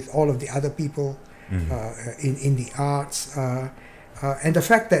with all of the other people in the arts, and the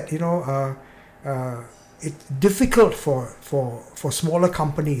fact that it's difficult for smaller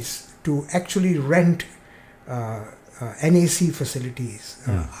companies to actually rent NAC facilities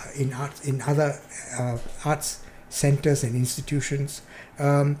in other arts centers and institutions,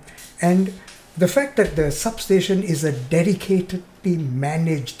 and the fact that the substation is a dedicatedly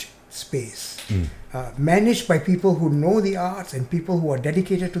managed space, managed by people who know the arts and people who are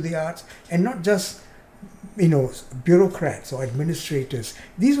dedicated to the arts, and not just bureaucrats or administrators.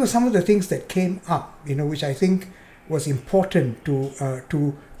 These were some of the things that came up, which I think was important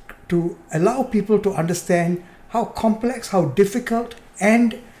to allow people to understand how complex, how difficult,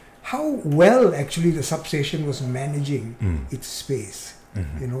 and how well actually the substation was managing its space.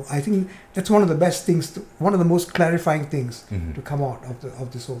 I think that's one of the best things, one of the most clarifying things to come out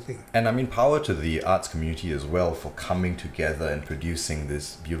of this whole thing. And I mean, power to the arts community as well for coming together and producing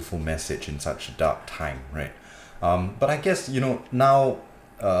this beautiful message in such a dark time, right? But I guess now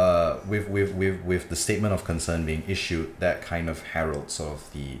with the statement of concern being issued, that kind of heralds sort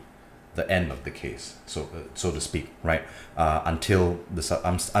of the end of the case, so to speak, right? Until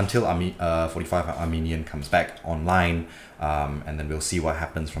 45 Armenian comes back online, and then we'll see what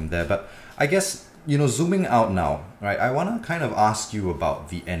happens from there. But I guess zooming out now, right? I want to kind of ask you about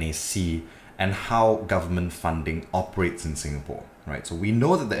the NAC and how government funding operates in Singapore, right? So we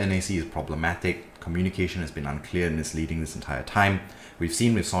know that the NAC is problematic. Communication has been unclear and misleading this entire time. We've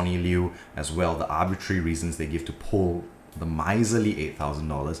seen with Sonny Liu as well the arbitrary reasons they give to pull the miserly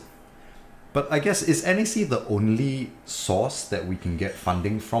 $8,000. But I guess, is NAC the only source that we can get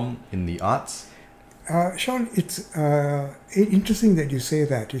funding from in the arts? Sean, it's interesting that you say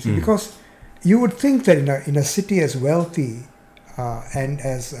that, you see, because you would think that in a city as wealthy and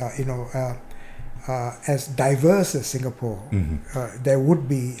as as diverse as Singapore, there would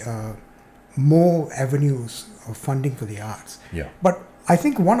be more avenues of funding for the arts. Yeah. But I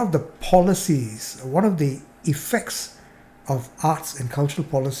think one of the policies, one of the effects of arts and cultural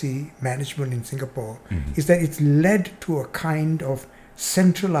policy management in Singapore is that it's led to a kind of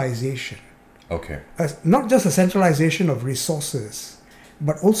centralization. Okay. Not just a centralization of resources,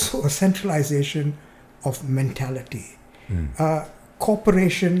 but also a centralization of mentality.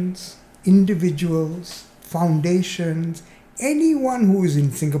 Corporations, individuals, foundations, anyone who is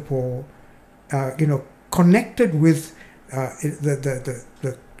in Singapore, connected with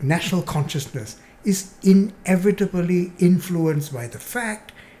the national consciousness is inevitably influenced by the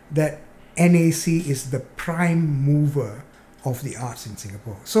fact that NAC is the prime mover of the arts in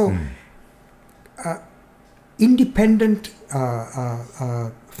Singapore. So, independent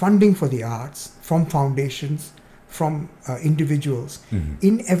funding for the arts from foundations, from individuals,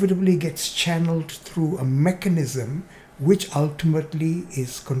 inevitably gets channeled through a mechanism which ultimately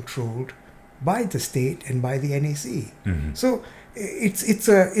is controlled by the state and by the NAC. So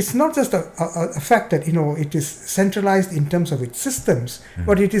it's not just a fact that it is centralized in terms of its systems,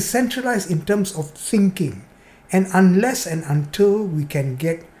 but it is centralized in terms of thinking. And unless and until we can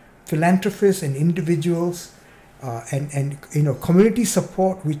get philanthropists and individuals and community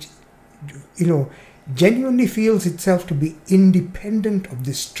support which genuinely feels itself to be independent of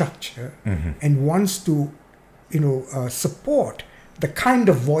this structure and wants to support the kind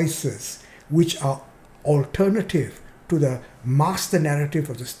of voices which are alternative to the master narrative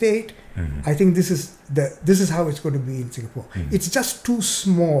of the state, I think this is how it's going to be in Singapore. It's just too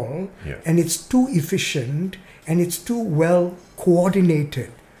small, and it's too efficient, and it's too well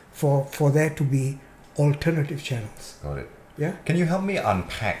coordinated for there to be alternative channels. Got it. Yeah. Can you help me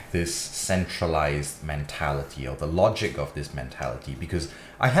unpack this centralized mentality or the logic of this mentality? Because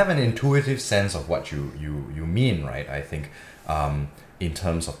I have an intuitive sense of what you mean, right? I think in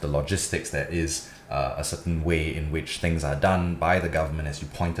terms of the logistics, there is a certain way in which things are done by the government, as you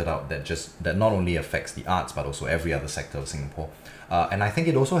pointed out, that not only affects the arts but also every other sector of Singapore. And I think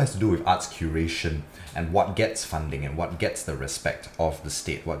it also has to do with arts curation and what gets funding and what gets the respect of the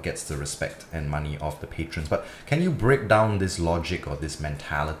state, what gets the respect and money of the patrons. But can you break down this logic or this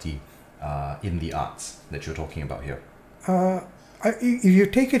mentality in the arts that you're talking about here? If you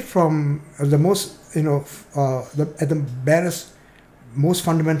take it from the most, at the barest, most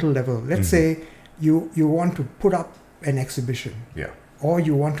fundamental level, let's say you want to put up an exhibition, or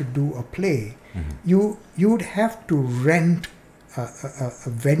you want to do a play, you would have to rent a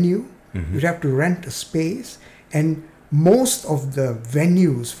venue, you'd have to rent a space, and most of the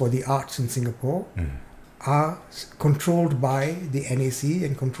venues for the arts in Singapore are controlled by the NAC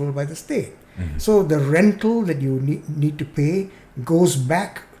and controlled by the state. So the rental that you need to pay goes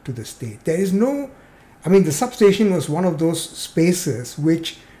back to the state. There is no, the substation was one of those spaces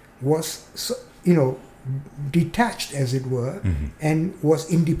which was, detached, as it were, and was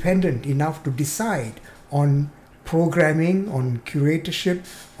independent enough to decide on programming, on curatorship,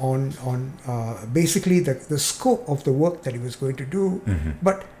 on basically the scope of the work that he was going to do.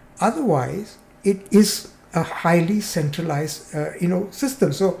 But otherwise, it is a highly centralized,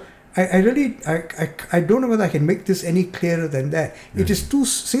 system. So I really don't know whether I can make this any clearer than that. It is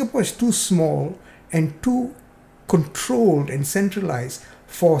Singapore is too small and too controlled and centralized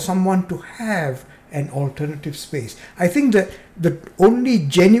for someone to have an alternative space. I think that the only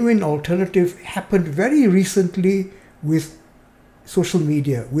genuine alternative happened very recently with social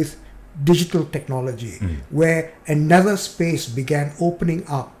media, with digital technology, where another space began opening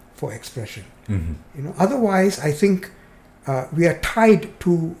up for expression. Otherwise, I think we are tied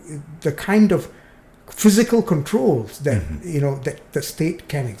to the kind of physical controls that that the state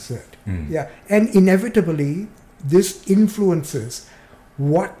can exert. And inevitably, this influences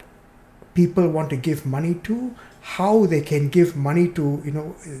what people want to give money to, how they can give money to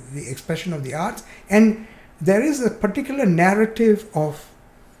the expression of the arts, and there is a particular narrative of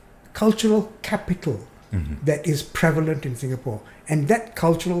cultural capital that is prevalent in Singapore, and that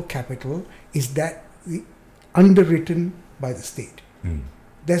cultural capital is that underwritten by the state.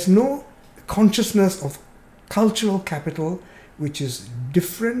 There's no consciousness of cultural capital which is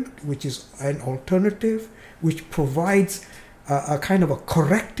different, which is an alternative, which provides a kind of a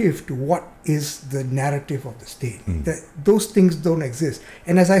corrective to what is the narrative of the state. Those things don't exist.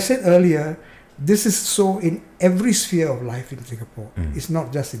 And as I said earlier, this is so in every sphere of life in Singapore. It's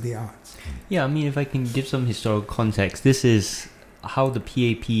not just in the arts. Yeah, I mean, if I can give some historical context, this is how the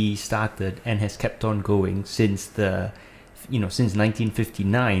PAP started and has kept on going since since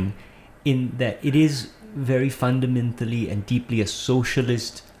 1959, in that it is very fundamentally and deeply a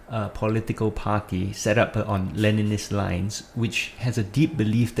socialist political party set up on Leninist lines, which has a deep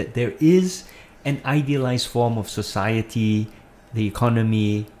belief that there is an idealized form of society, the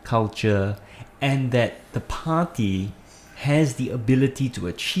economy, culture, and that the party has the ability to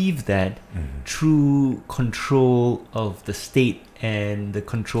achieve that through control of the state and the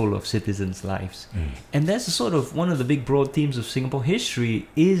control of citizens' lives. And that's sort of one of the big broad themes of Singapore history,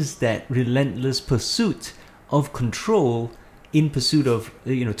 is that relentless pursuit of control in pursuit of,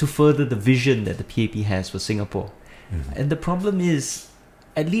 to further the vision that the PAP has for Singapore. And the problem is,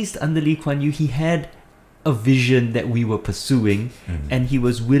 at least under Lee Kuan Yew, he had a vision that we were pursuing, and he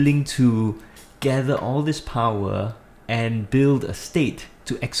was willing to gather all this power and build a state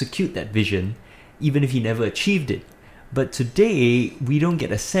to execute that vision, even if he never achieved it. But today, we don't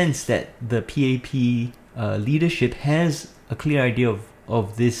get a sense that the PAP leadership has a clear idea of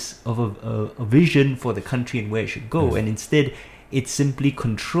a vision for the country and where it should go, and instead it's simply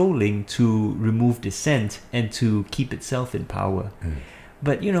controlling to remove dissent and to keep itself in power.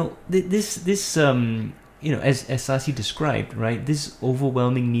 But as Sasi described, right, this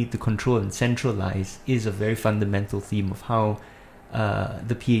overwhelming need to control and centralize is a very fundamental theme of how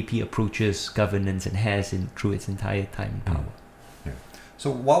the PAP approaches governance and has through its entire time in power.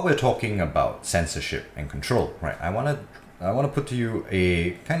 So while we're talking about censorship and control, right, I want to put to you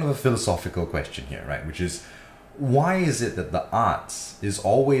a kind of a philosophical question here, right, which is, why is it that the arts is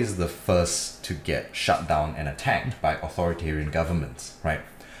always the first to get shut down and attacked by authoritarian governments, right?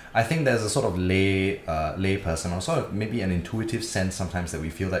 I think there's a sort of lay person, or sort of maybe an intuitive sense sometimes that we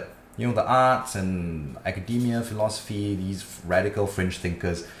feel that, the arts and academia, philosophy, these radical fringe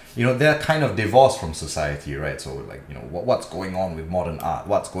thinkers, they're kind of divorced from society, right? So like, what's going on with modern art?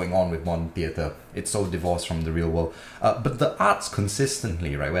 What's going on with modern theatre? It's so divorced from the real world. But the arts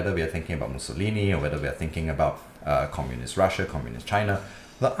consistently, right? Whether we are thinking about Mussolini or whether we are thinking about communist Russia, communist China,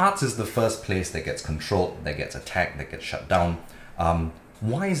 the arts is the first place that gets controlled, that gets attacked, that gets shut down.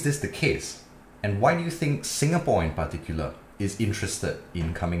 Why is this the case? And why do you think Singapore in particular is interested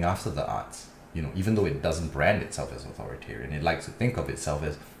in coming after the arts? Even though it doesn't brand itself as authoritarian, it likes to think of itself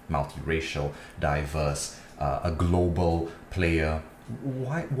as multiracial, diverse, a global player.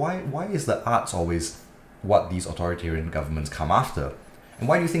 Why is the arts always what these authoritarian governments come after? And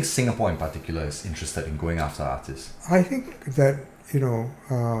why do you think Singapore in particular is interested in going after artists? I think that,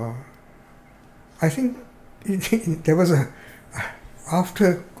 I think there was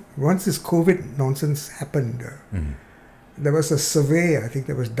once this COVID nonsense happened, there was a survey, I think,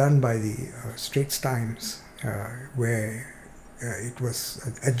 that was done by the Straits Times, where it was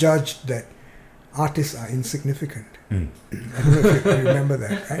adjudged that artists are insignificant. I don't know if you remember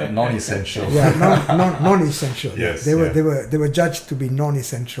that, right? Non-essential. Yeah, non-essential. Yes, they were judged to be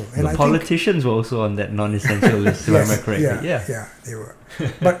non-essential. And the politicians were also on that non-essential list, if I remember correctly. Yeah, they were.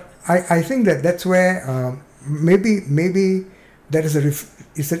 But I think that's where maybe that is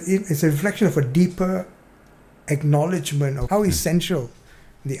it's a reflection of a deeper acknowledgement of how essential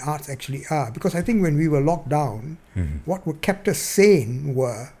the arts actually are. Because I think when we were locked down, Mm-hmm. what kept us sane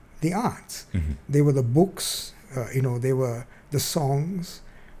were the arts. Mm-hmm. They were the books, they were the songs,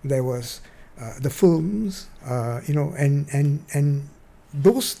 there was the films, and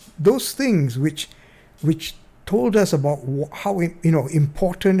those things which told us about how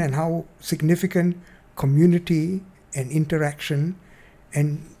important and how significant community and interaction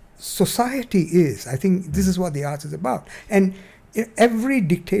and society is. I think this is what the arts is about. And every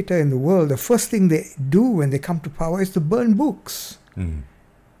dictator in the world, the first thing they do when they come to power is to burn books. Mm-hmm.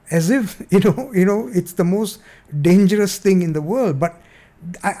 As if it's the most dangerous thing in the world. But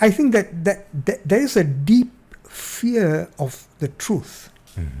I think that there is a deep fear of the truth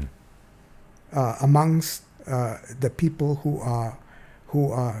Mm-hmm. Amongst the people who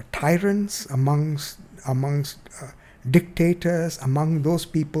are tyrants, amongst dictators, among those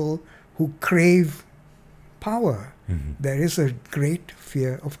people who crave power. Mm-hmm. There is a great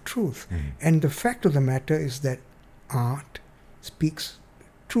fear of truth. Mm-hmm. And the fact of the matter is that art speaks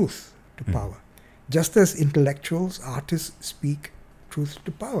truth to Mm. power. Just as intellectuals, artists speak truth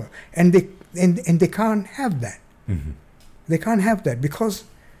to power. And they can't have that. Mm-hmm. They can't have that because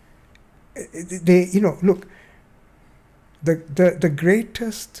look, the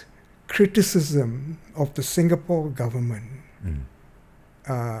greatest criticism of the Singapore government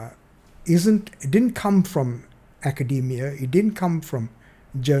Mm. it didn't come from academia, it didn't come from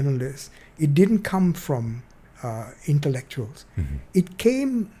journalists, it didn't come from intellectuals. Mm-hmm. It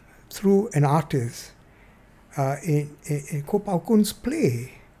came through an artist in Koh Pao Kun's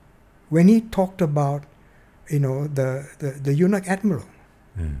play when he talked about the eunuch admiral.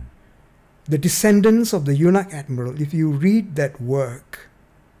 Mm. The descendants of the eunuch admiral. If you read that work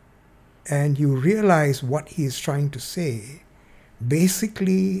and you realize what he is trying to say,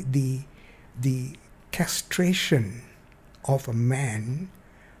 basically the castration of a man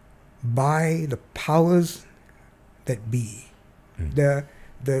by the powers that be, Mm.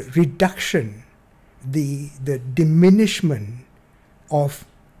 the reduction, the diminishment of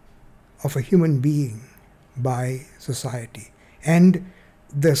a human being by society, and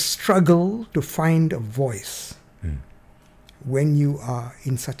the struggle to find a voice Mm. when you are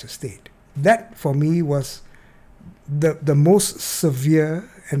in such a state. That for me was the most severe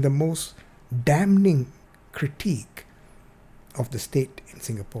and the most damning critique of the state in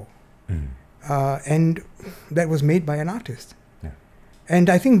Singapore. Mm. And that was made by an artist. Yeah. And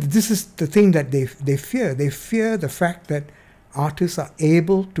I think this is the thing that they fear. They fear the fact that artists are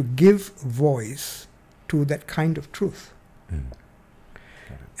able to give voice to that kind of truth. Mm.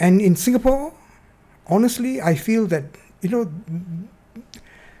 And in Singapore, honestly, I feel that,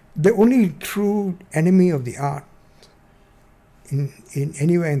 the only true enemy of the art in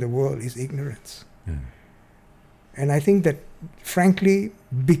anywhere in the world is ignorance. Mm. And I think that, frankly,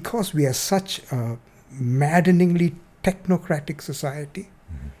 because we are such a maddeningly technocratic society,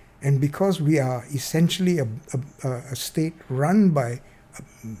 Mm-hmm. and because we are essentially a state run by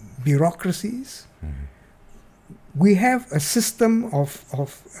bureaucracies, Mm-hmm. we have a system of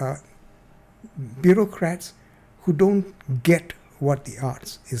bureaucrats who don't get what the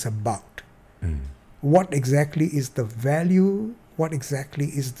arts is about. Mm. What exactly is the value? What exactly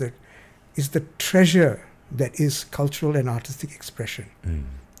is the treasure that is cultural and artistic expression? Mm.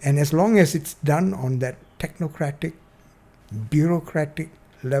 And as long as it's done on that technocratic, bureaucratic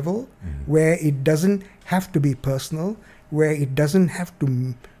level, Mm. where it doesn't have to be personal, where it doesn't have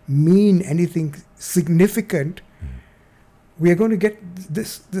to mean anything significant, we are going to get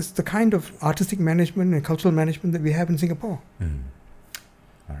the kind of artistic management and cultural management that we have in Singapore. Mm.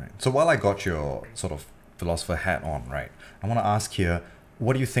 All right. So while I got your sort of philosopher hat on, right, I want to ask here,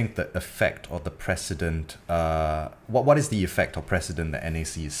 what do you think the effect or the precedent, what is the effect or precedent that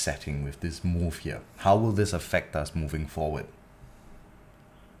NAC is setting with this move here? How will this affect us moving forward?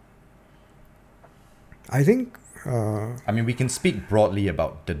 I think... I mean, we can speak broadly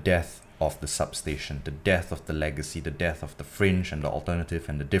about the death of the substation, the death of the legacy, the death of the fringe and the alternative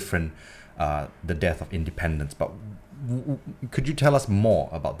and the different, the death of independence. But could you tell us more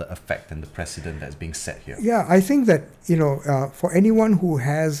about the effect and the precedent that's being set here? Yeah, I think that, for anyone who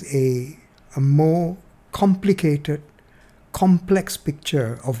has a more complicated, complex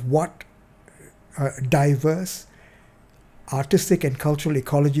picture of what diverse artistic and cultural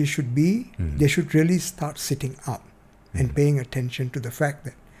ecology should be, Mm. they should really start sitting up and paying attention to the fact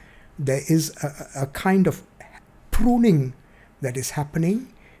that there is a kind of pruning that is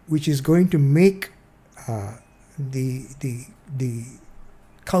happening, which is going to make the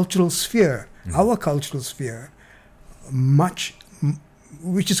cultural sphere, our cultural sphere,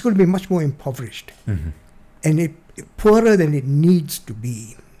 which is going to be much more impoverished. Mm-hmm. poorer than it needs to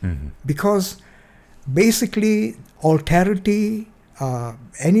be, because basically alterity,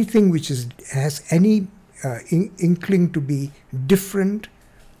 anything which has any inkling to be different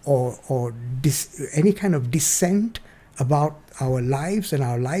or any kind of dissent about our lives and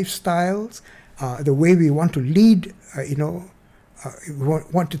our lifestyles, the way we want to lead, we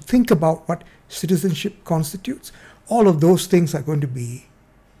want to think about what citizenship constitutes. All of those things are going to be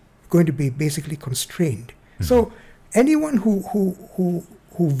basically constrained. So anyone who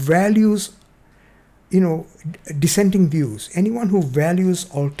values, dissenting views, anyone who values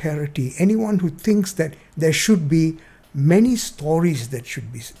alterity, anyone who thinks that there should be many stories that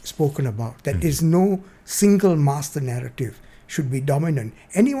should be spoken about, that is no single master narrative should be dominant,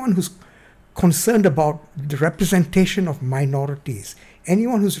 anyone who's concerned about the representation of minorities,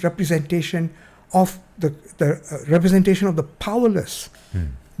 anyone whose representation of the representation of the powerless,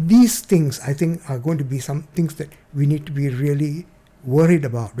 these things I think are going to be some things that we need to be really worried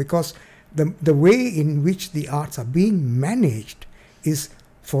about, because the way in which the arts are being managed is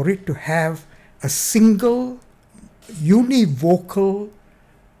for it to have a single univocal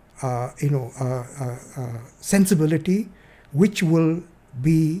sensibility which will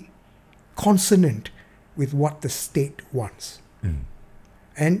be consonant with what the state wants.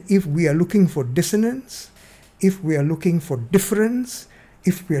 And if we are looking for dissonance, if we are looking for difference,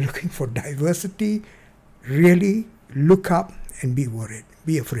 if we are looking for diversity, really look up and be worried,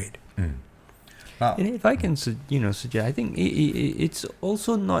 be afraid. And if I can, suggest, I think it's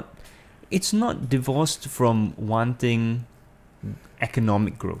also not divorced from wanting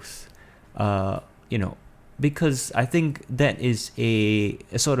economic growth, because I think that is a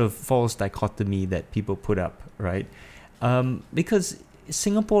sort of false dichotomy that people put up, right? Because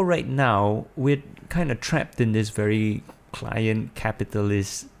Singapore right now, we're kind of trapped in this very client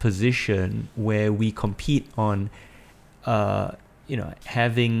capitalist position where we compete on,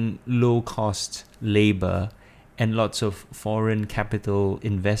 having low cost labor and lots of foreign capital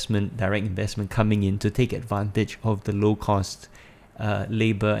investment, direct investment coming in to take advantage of the low cost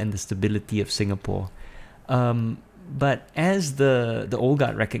labor and the stability of Singapore. But as the old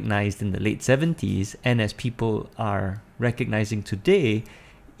guard recognized in the late 70s, and as people are recognizing today,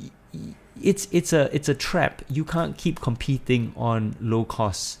 it's a trap. You can't keep competing on low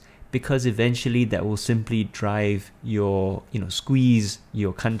costs, because eventually that will simply drive squeeze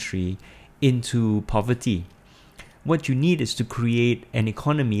your country into poverty. What you need is to create an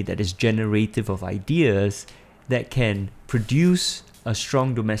economy that is generative of ideas, that can produce a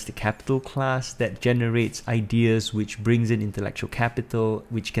strong domestic capital class, that generates ideas which brings in intellectual capital,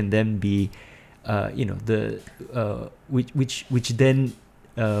 which can then be, which then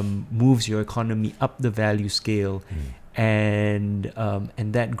moves your economy up the value scale, and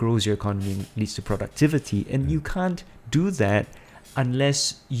that grows your economy and leads to productivity. And you can't do that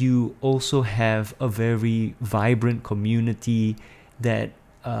unless you also have a very vibrant community that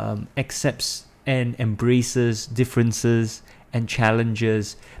accepts and embraces differences and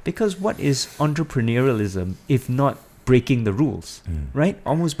challenges. Because what is entrepreneurialism if not breaking the rules, right?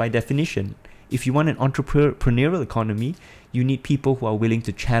 Almost by definition. If you want an entrepreneurial economy, you need people who are willing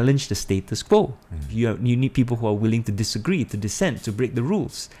to challenge the status quo. You need people who are willing to disagree, to dissent, to break the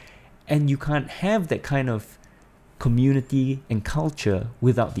rules. And you can't have that kind of community and culture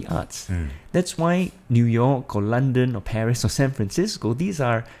without the arts. That's why New York or London or Paris or San Francisco, these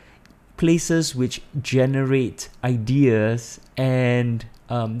are places which generate ideas, and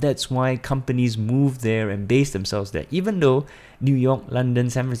that's why companies move there and base themselves there. Even though New York, London,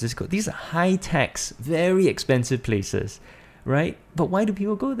 San Francisco, these are high tax, very expensive places, right? But why do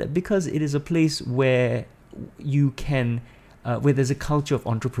people go there? Because it is a place where you can, where there's a culture of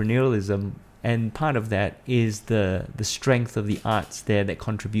entrepreneurialism, and part of that is the strength of the arts there that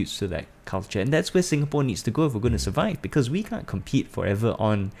contributes to that culture. And that's where Singapore needs to go if we're going to survive, because we can't compete forever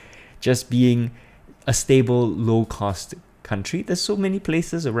on just being a stable, low-cost country. There's so many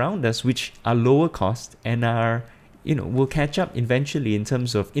places around us which are lower cost and are, will catch up eventually in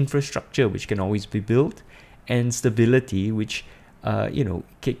terms of infrastructure, which can always be built, and stability, which,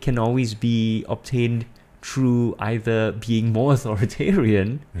 can always be obtained through either being more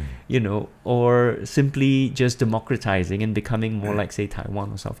authoritarian, or simply just democratizing and becoming more like, say,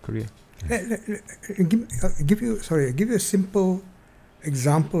 Taiwan or South Korea. Give you a simple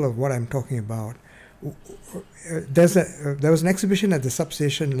example of what I'm talking about. There was an exhibition at the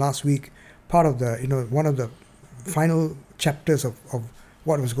Substation last week, part of the one of the final chapters of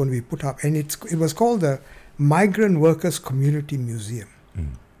what was going to be put up, and it was called the Migrant Workers Community Museum.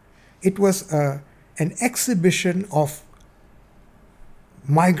 It was an exhibition of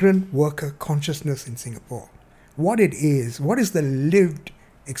migrant worker consciousness in Singapore. What it is, what is the lived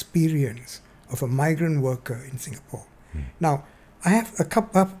experience of a migrant worker in Singapore? Now, I have a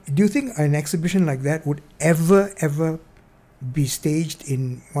couple of, do you think an exhibition like that would ever be staged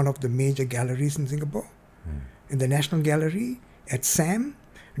in one of the major galleries in Singapore? In the National Gallery, at SAM?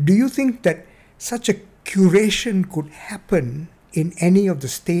 Do you think that such a curation could happen in any of the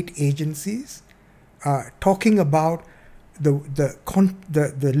state agencies, talking about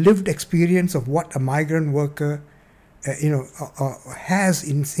the lived experience of what a migrant worker has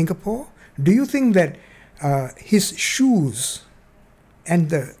in Singapore? Do you think that his shoes and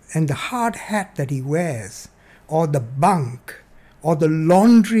the hard hat that he wears, or the bunk, or the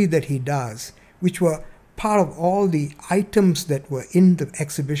laundry that he does, which were part of all the items that were in the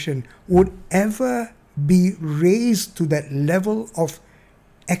exhibition, would ever be raised to that level of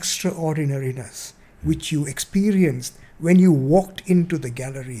extraordinariness which you experienced when you walked into the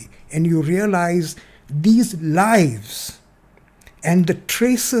gallery and you realized these lives and the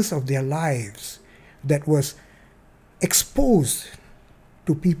traces of their lives that was exposed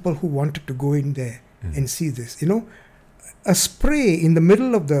to people who wanted to go in there and see this. A spray in the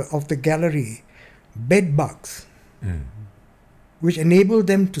middle of the gallery, bed bugs, which enabled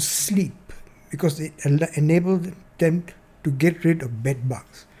them to sleep because it enabled them to get rid of bed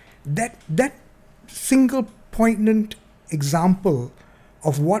bugs. That single poignant example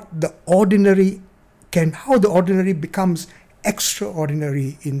of what the ordinary how the ordinary becomes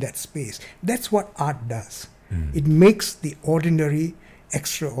extraordinary in that space. That's what art does. It makes the ordinary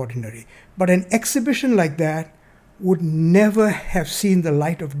extraordinary. But an exhibition like that would never have seen the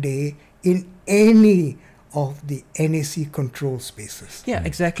light of day in any of the NAC control spaces. Yeah,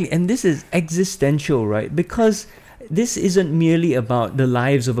 exactly. And this is existential, right? Because this isn't merely about the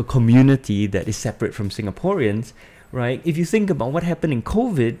lives of a community that is separate from Singaporeans, right? If you think about what happened in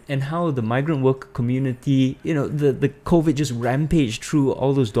COVID and how the migrant worker community, the COVID just rampaged through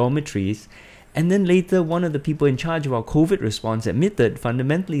all those dormitories. And then later, one of the people in charge of our COVID response admitted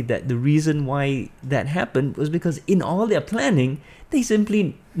fundamentally that the reason why that happened was because in all their planning, they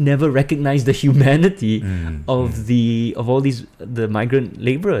simply never recognized the humanity of the migrant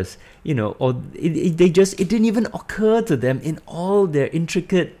laborers, or it didn't even occur to them in all their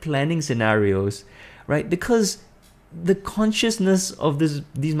intricate planning scenarios, right? Because the consciousness of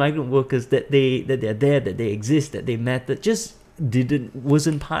these migrant workers that they're there, that they exist, that they matter, just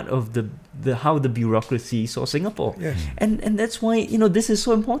wasn't part of the how the bureaucracy saw Singapore. Yes. And that's why this is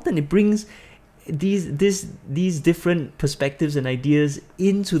so important. It brings these different perspectives and ideas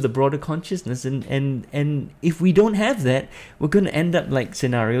into the broader consciousness, and if we don't have that, we're going to end up like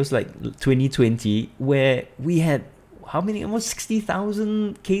scenarios like 2020 where we had almost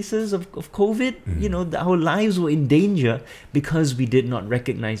 60,000 cases of COVID. Our lives were in danger because we did not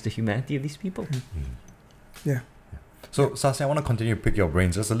recognize the humanity of these people. Yeah. So, Sasi, I want to continue to pick your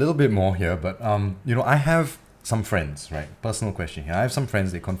brains just a little bit more here, but I have some friends, right? Personal question here. I have some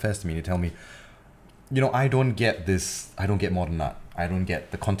friends, they confess to me, they tell me, I don't get this, I don't get modern art, I don't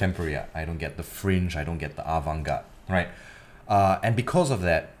get the contemporary art, I don't get the fringe, I don't get the avant-garde, right? And because of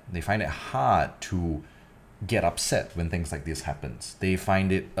that, they find it hard to get upset when things like this happens. They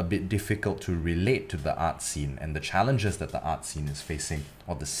find it a bit difficult to relate to the art scene and the challenges that the art scene is facing,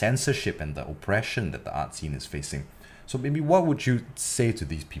 or the censorship and the oppression that the art scene is facing. So maybe what would you say to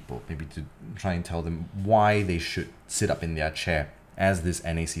these people, maybe to try and tell them why they should sit up in their chair as this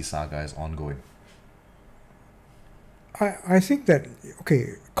NAC saga is ongoing? I think that,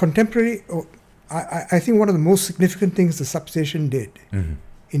 contemporary, I think one of the most significant things the Substation did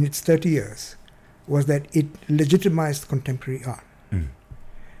in its 30 years was that it legitimized contemporary art.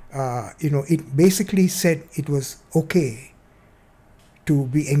 It basically said it was okay to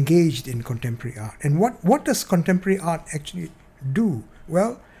be engaged in contemporary art. And what does contemporary art actually do?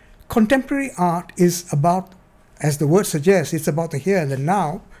 Well, contemporary art is about, as the word suggests, it's about the here and the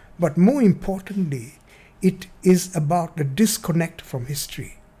now, but more importantly, it is about the disconnect from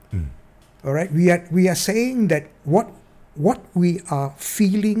history. All right, we are saying that what we are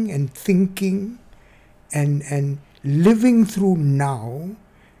feeling and thinking and living through now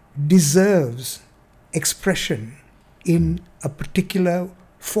deserves expression in a particular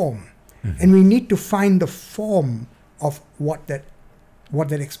form, and we need to find the form of what that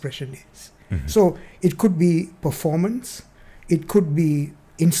expression is. So it could be performance, it could be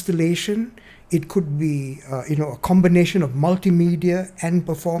installation, it could be a combination of multimedia and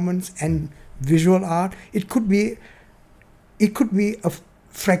performance and visual art. It could be a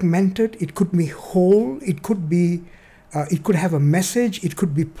fragmented, it could be whole, it could have a message, it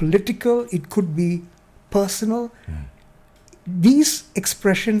could be political, it could be personal. these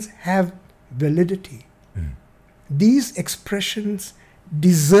expressions have validity. These expressions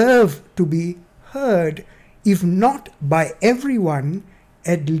deserve to be heard, if not by everyone,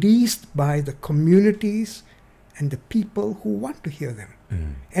 at least by the communities and the people who want to hear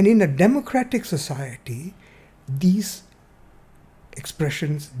them. And in a democratic society, these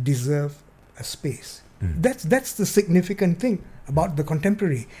expressions deserve a space. That's the significant thing about the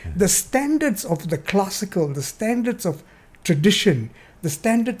contemporary. The standards of the classical, the standards of tradition, the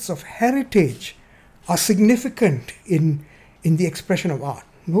standards of heritage are significant in the expression of art.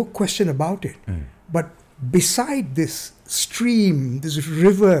 No question about it. But beside this stream, this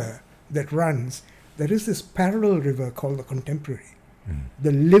river that runs, there is this parallel river called the contemporary.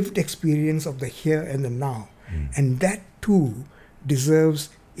 The lived experience of the here and the now. And that too deserves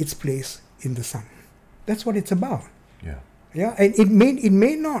its place in the sun. That's what it's about. Yeah, and it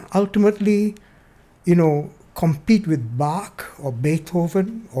may not ultimately, compete with Bach or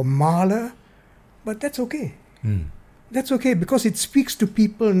Beethoven or Mahler, but that's okay. That's okay, because it speaks to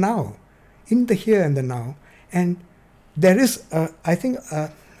people now, in the here and the now. And there is, I think,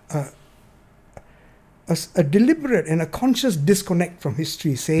 a deliberate and a conscious disconnect from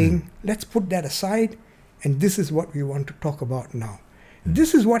history, saying, let's put that aside, and this is what we want to talk about now.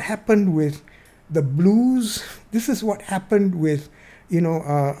 This is what happened with the blues. This is what happened with,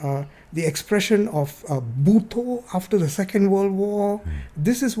 the expression of Buto after the Second World War.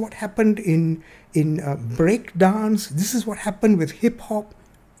 This is what happened in break dance. This is what happened with hip hop.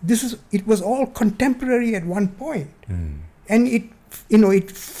 It was all contemporary at one point, and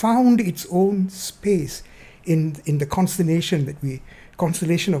it found its own space in the constellation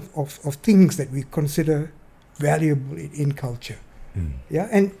of things that we consider valuable in culture. Yeah,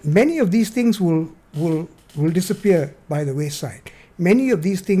 and many of these things will disappear by the wayside. Many of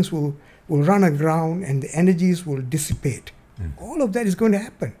these things will run aground, and the energies will dissipate. All of that is going to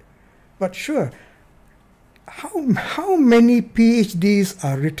happen. But sure, how many PhDs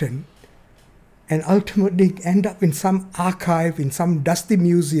are written and ultimately end up in some archive, in some dusty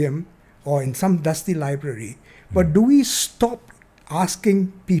museum, or in some dusty library? But do we stop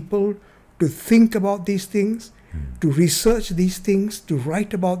asking people to think about these things, to research these things, to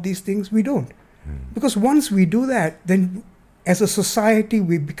write about these things? We don't. Because once we do that, then as a society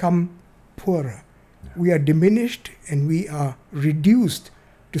we become poorer. We are diminished, and we are reduced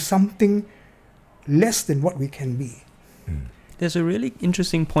to something less than what we can be. There's a really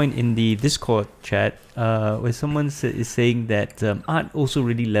interesting point in the Discord chat where someone is saying that art also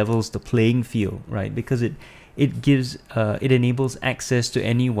really levels the playing field, right? Because it enables access to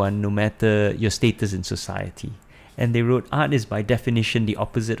anyone, no matter your status in society. And they wrote, art is by definition the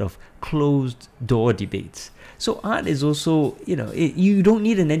opposite of closed door debates. So art is also, you don't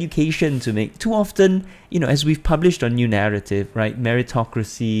need an education to make. Too often, as we've published on New Narrative, right,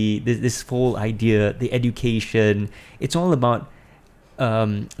 meritocracy, this whole idea, the education, it's all about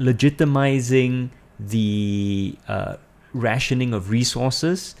legitimizing the rationing of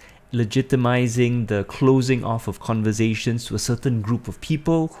resources, legitimizing the closing off of conversations to a certain group of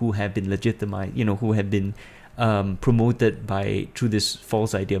people who have been legitimized, who have been promoted through this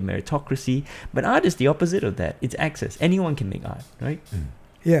false idea of meritocracy. But art is the opposite of that. It's access. Anyone can make art, right?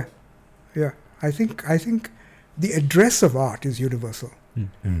 Yeah. I think the address of art is universal.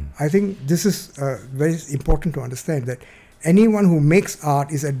 I think this is very important to understand, that anyone who makes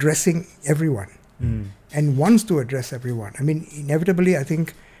art is addressing everyone and wants to address everyone. I mean, inevitably, I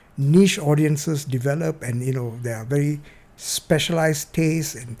think niche audiences develop, and there are very specialized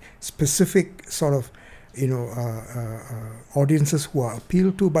tastes and specific sort of audiences who are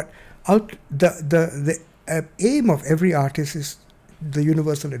appealed to, but the aim of every artist is the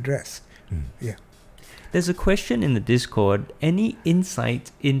universal address. There's a question in the Discord. Any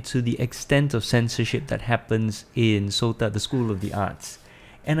insight into the extent of censorship that happens in SOTA, the School of the Arts?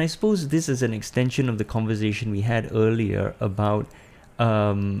 And I suppose this is an extension of the conversation we had earlier about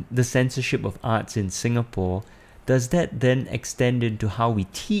the censorship of arts in Singapore. Does that then extend into how we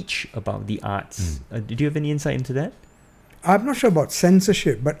teach about the arts? Did you have any insight into that? I'm not sure about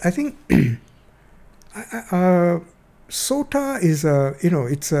censorship, but I think SOTA is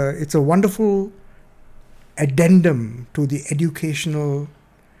it's a wonderful addendum to the educational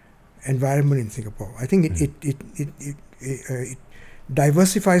environment in Singapore. I think it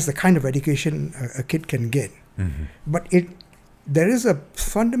diversifies the kind of education a kid can get. But there is a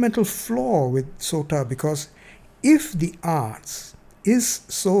fundamental flaw with SOTA, because if the arts is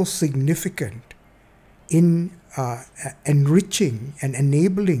so significant in enriching and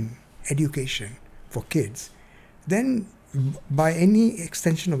enabling education for kids, then by any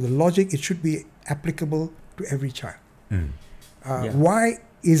extension of the logic, it should be applicable to every child. Yeah. Why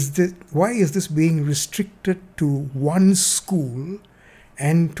is this being restricted to one school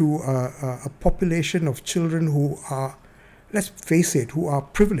and to a population of children who are, let's face it, who are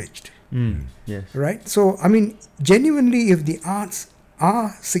privileged, Yes. right? So, I mean, genuinely, if the arts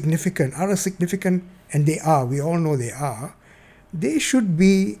are significant, and they are, we all know they are, they should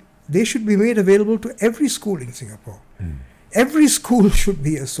be made available to every school in Singapore. Every school should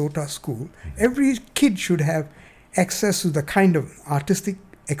be a SOTA school. Every kid should have access to the kind of artistic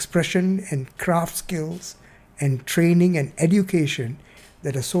expression and craft skills and training and education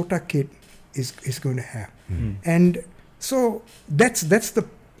that a SOTA kid is going to have. And so that's the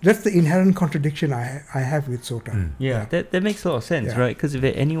inherent contradiction I have with SOTA. Yeah, that makes a lot of sense, Yeah. right? Because if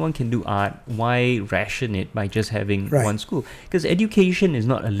anyone can do art, why ration it by just having Right. one school? Because education is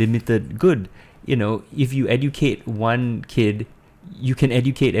not a limited good. You know, if you educate one kid, you can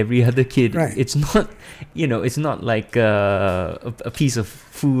educate every other kid. Right. It's not, it's not like a piece of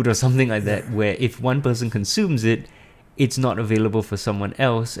food or something like that, where if one person consumes it, it's not available for someone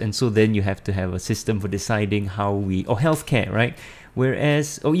else, and so then you have to have a system for deciding or healthcare, right?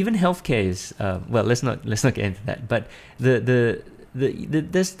 Whereas, or even healthcare is, well, let's not get into that. But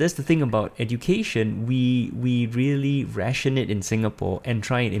that's the thing about education. We really ration it in Singapore and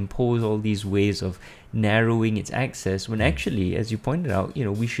try and impose all these ways of narrowing its access, when actually, as you pointed out,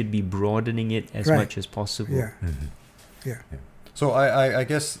 we should be broadening it as Right. much as possible. Yeah. Yeah. So I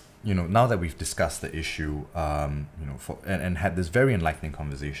guess, now that we've discussed the issue, and had this very enlightening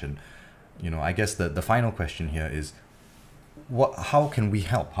conversation, I guess the final question here is, how can we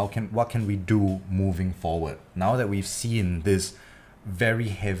help? What can we do moving forward now that we've seen this very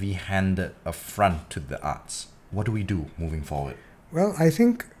heavy-handed affront to the arts? What do we do moving forward? Well, I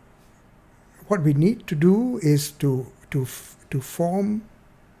think what we need to do is to form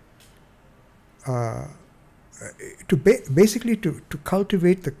basically to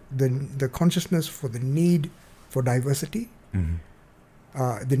cultivate the consciousness for the need for diversity,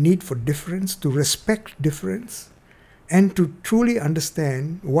 the need for difference, to respect difference, and to truly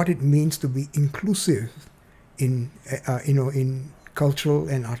understand what it means to be inclusive in cultural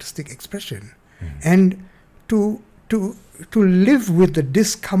and artistic expression, and to live with the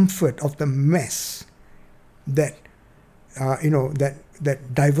discomfort of the mess that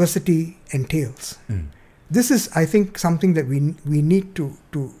that diversity entails. This is, I think, something that we need to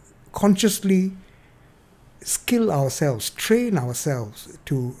consciously skill ourselves, train ourselves,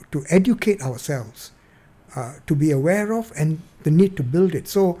 to educate ourselves, to be aware of, and the need to build it.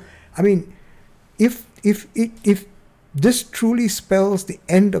 So, I mean, if this truly spells the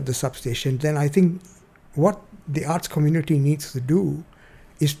end of the substation, then I think what the arts community needs to do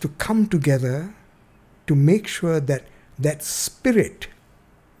is to come together to make sure that that spirit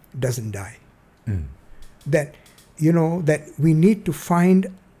doesn't die. That that we need to find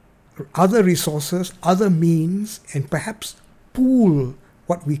other resources, other means, and perhaps pool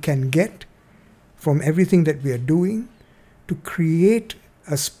what we can get from everything that we are doing to create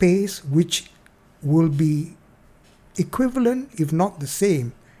a space which will be equivalent, if not the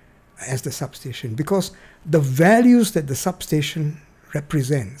same, as the substation. Because the values that the substation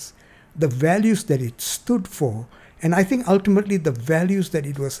represents, the values that it stood for, and I think ultimately the values that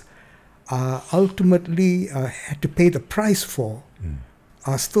it was had to pay the price for,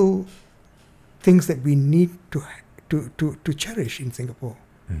 are still things that we need to cherish in Singapore.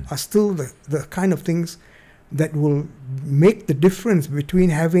 Are still the kind of things that will make the difference between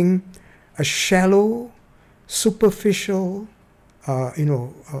having a shallow, superficial,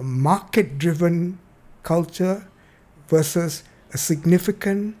 market-driven culture versus a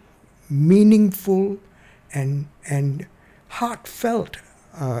significant, meaningful, and heartfelt,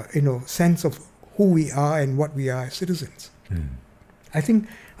 sense of who we are and what we are as citizens. I think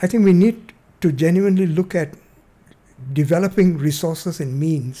we need to genuinely look at developing resources and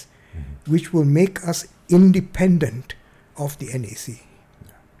means which will make us independent of the NAC.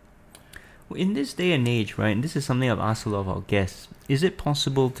 In this day and age, right, and this is something I've asked a lot of our guests, is it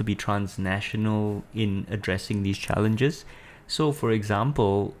possible to be transnational in addressing these challenges? So, for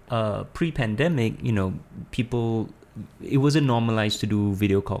example, pre-pandemic, people, it wasn't normalized to do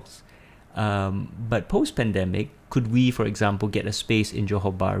video calls. But post-pandemic, could we, for example, get a space in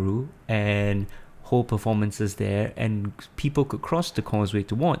Johor Bahru and hold performances there, and people could cross the causeway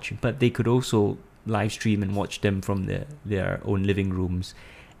to watch, but they could also live stream and watch them from their own living rooms.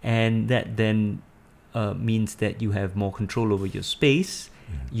 And that then means that you have more control over your space.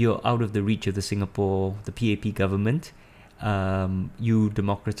 You're out of the reach of the PAP government. You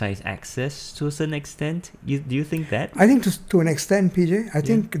democratize access to a certain extent. Do you think that? I think to an extent, PJ. I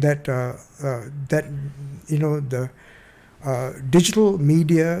think that digital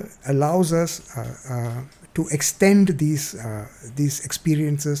media allows us to extend these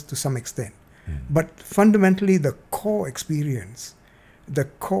experiences to some extent. But fundamentally, the core experience, the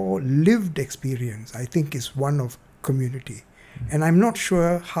core lived experience, I think, is one of community. And I'm not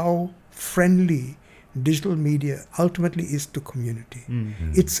sure how friendly digital media ultimately is to community.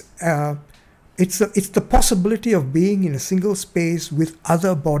 It's the possibility of being in a single space with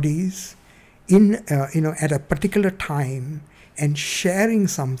other bodies in at a particular time and sharing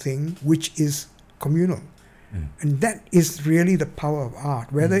something which is communal. And that is really the power of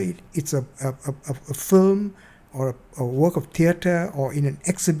art, whether it's a film or a work of theater or in an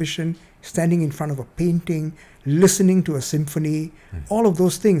exhibition, standing in front of a painting, listening to a symphony, all of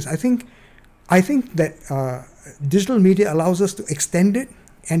those things. I think that digital media allows us to extend it,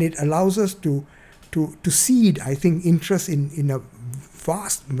 and it allows us to seed, I think, interest in a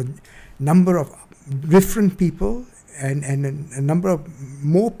vast number of different people and a number of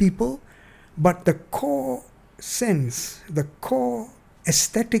more people. But the core sense, the core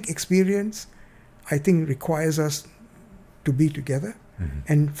aesthetic experience, I think, requires us to be together.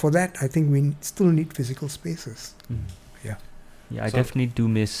 And for that, I think we still need physical spaces. Yeah, I definitely do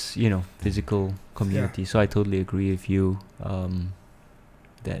miss, physical community. So I totally agree with you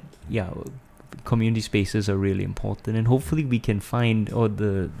that, community spaces are really important. And hopefully we can find, or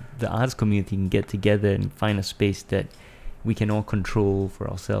the arts community can get together and find a space that we can all control for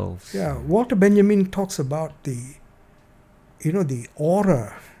ourselves. Yeah, Walter Benjamin talks about the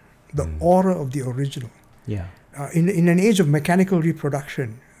aura, aura of the original. Yeah. In an age of mechanical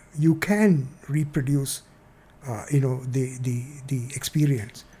reproduction, you can reproduce, the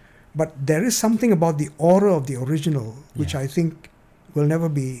experience, but there is something about the aura of the original which I think will never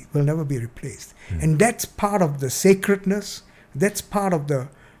be replaced, and that's part of the sacredness. That's part of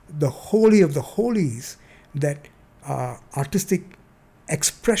the holy of the holies that artistic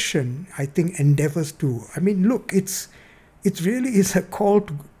expression, I think, endeavors to. I mean, look, it really is a call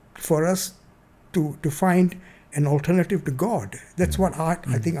for us to find an alternative to God. That's what art,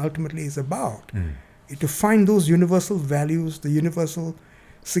 I think, ultimately is about. To find those universal values, the universal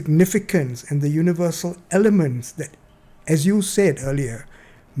significance, and the universal elements that, as you said earlier,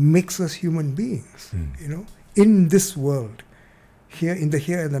 makes us human beings, in this world, here and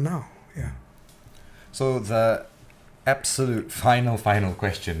the now. Yeah. So the absolute final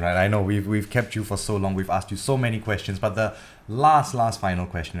question, right? I know we've kept you for so long, we've asked you so many questions, but the last final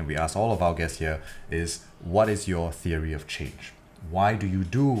question that we ask all of our guests here is, what is your theory of change? Why do you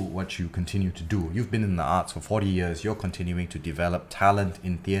do what you continue to do? You've been in the arts for 40 years, you're continuing to develop talent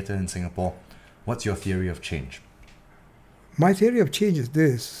in theatre in Singapore. What's your theory of change? My theory of change is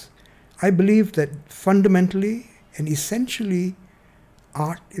this. I believe that fundamentally and essentially,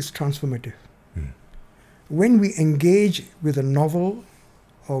 art is transformative. When we engage with a novel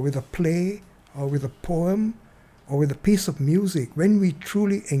or with a play or with a poem or with a piece of music, when we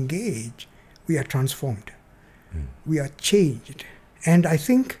truly engage, we are transformed. We are changed. And I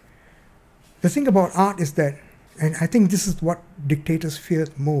think the thing about art is that, and I think this is what dictators fear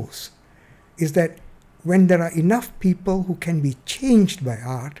most, is that when there are enough people who can be changed by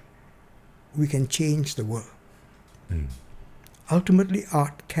art, we can change the world. Ultimately,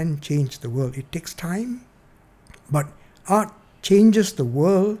 art can change the world. It takes time, but art changes the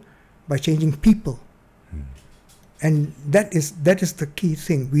world by changing people. And that is the key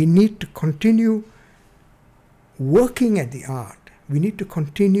thing. We need to continue working at the art. We need to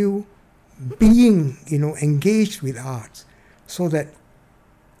continue being, engaged with arts so that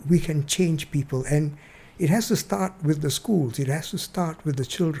we can change people. And it has to start with the schools. It has to start with the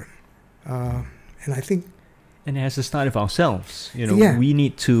children. And I think... And it has to start with ourselves. We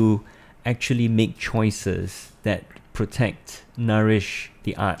need to actually make choices that protect, nourish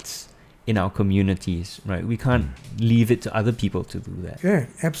the arts in our communities, right? We can't leave it to other people to do that. Yeah,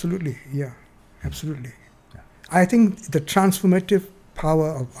 absolutely. Yeah, absolutely. Yeah. I think the transformative power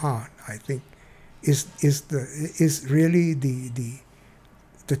of art, I think, is really the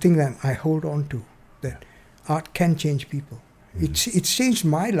thing that I hold on to. That art can change people. It's changed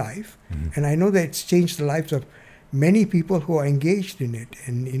my life, and I know that it's changed the lives of many people who are engaged in it.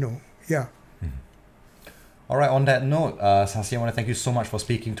 And All right, on that note, Sasi, I want to thank you so much for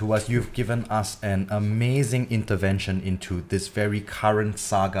speaking to us. You've given us an amazing intervention into this very current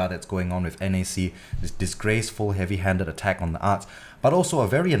saga that's going on with NAC, this disgraceful, heavy-handed attack on the arts, but also a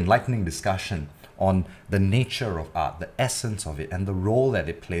very enlightening discussion on the nature of art, the essence of it, and the role that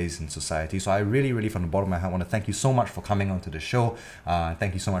it plays in society. So I really, really, from the bottom of my heart, want to thank you so much for coming onto the show.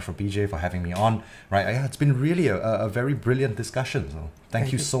 Thank you so much for PJ for having me on. Right, yeah, it's been really a very brilliant discussion. So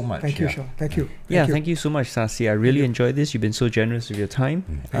thank you so much. Thank you, Sean. Thank you. Thank you so much, Sasi. I really enjoyed this. You've been so generous with your time.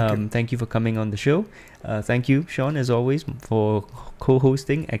 Thank you for coming on the show. Thank you, Sean, as always, for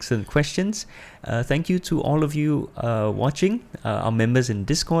co-hosting. Excellent questions. Thank you to all of you watching, our members in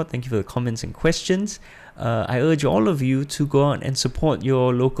Discord. Thank you for the comments and questions. I urge all of you to go out and support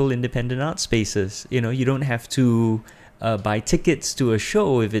your local independent art spaces. You don't have to buy tickets to a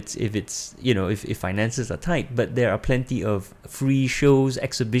show if finances are tight, but there are plenty of free shows,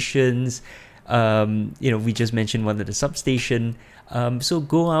 exhibitions. We just mentioned one at the Substation. So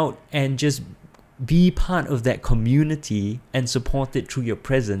go out and just be part of that community and support it through your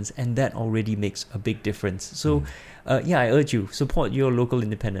presence, and that already makes a big difference. So I urge you, support your local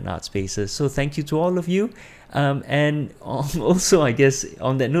independent art spaces. So thank you to all of you. And also, I guess,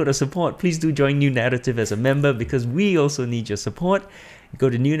 on that note of support, please do join New Narrative as a member, because we also need your support. Go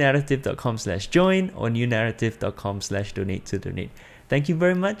to newnarrative.com/join or newnarrative.com/donate to donate. Thank you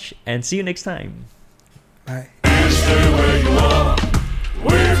very much, and see you next time. Bye. Stay where you are.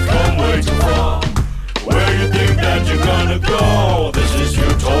 We've come way too far. Where you think that you're gonna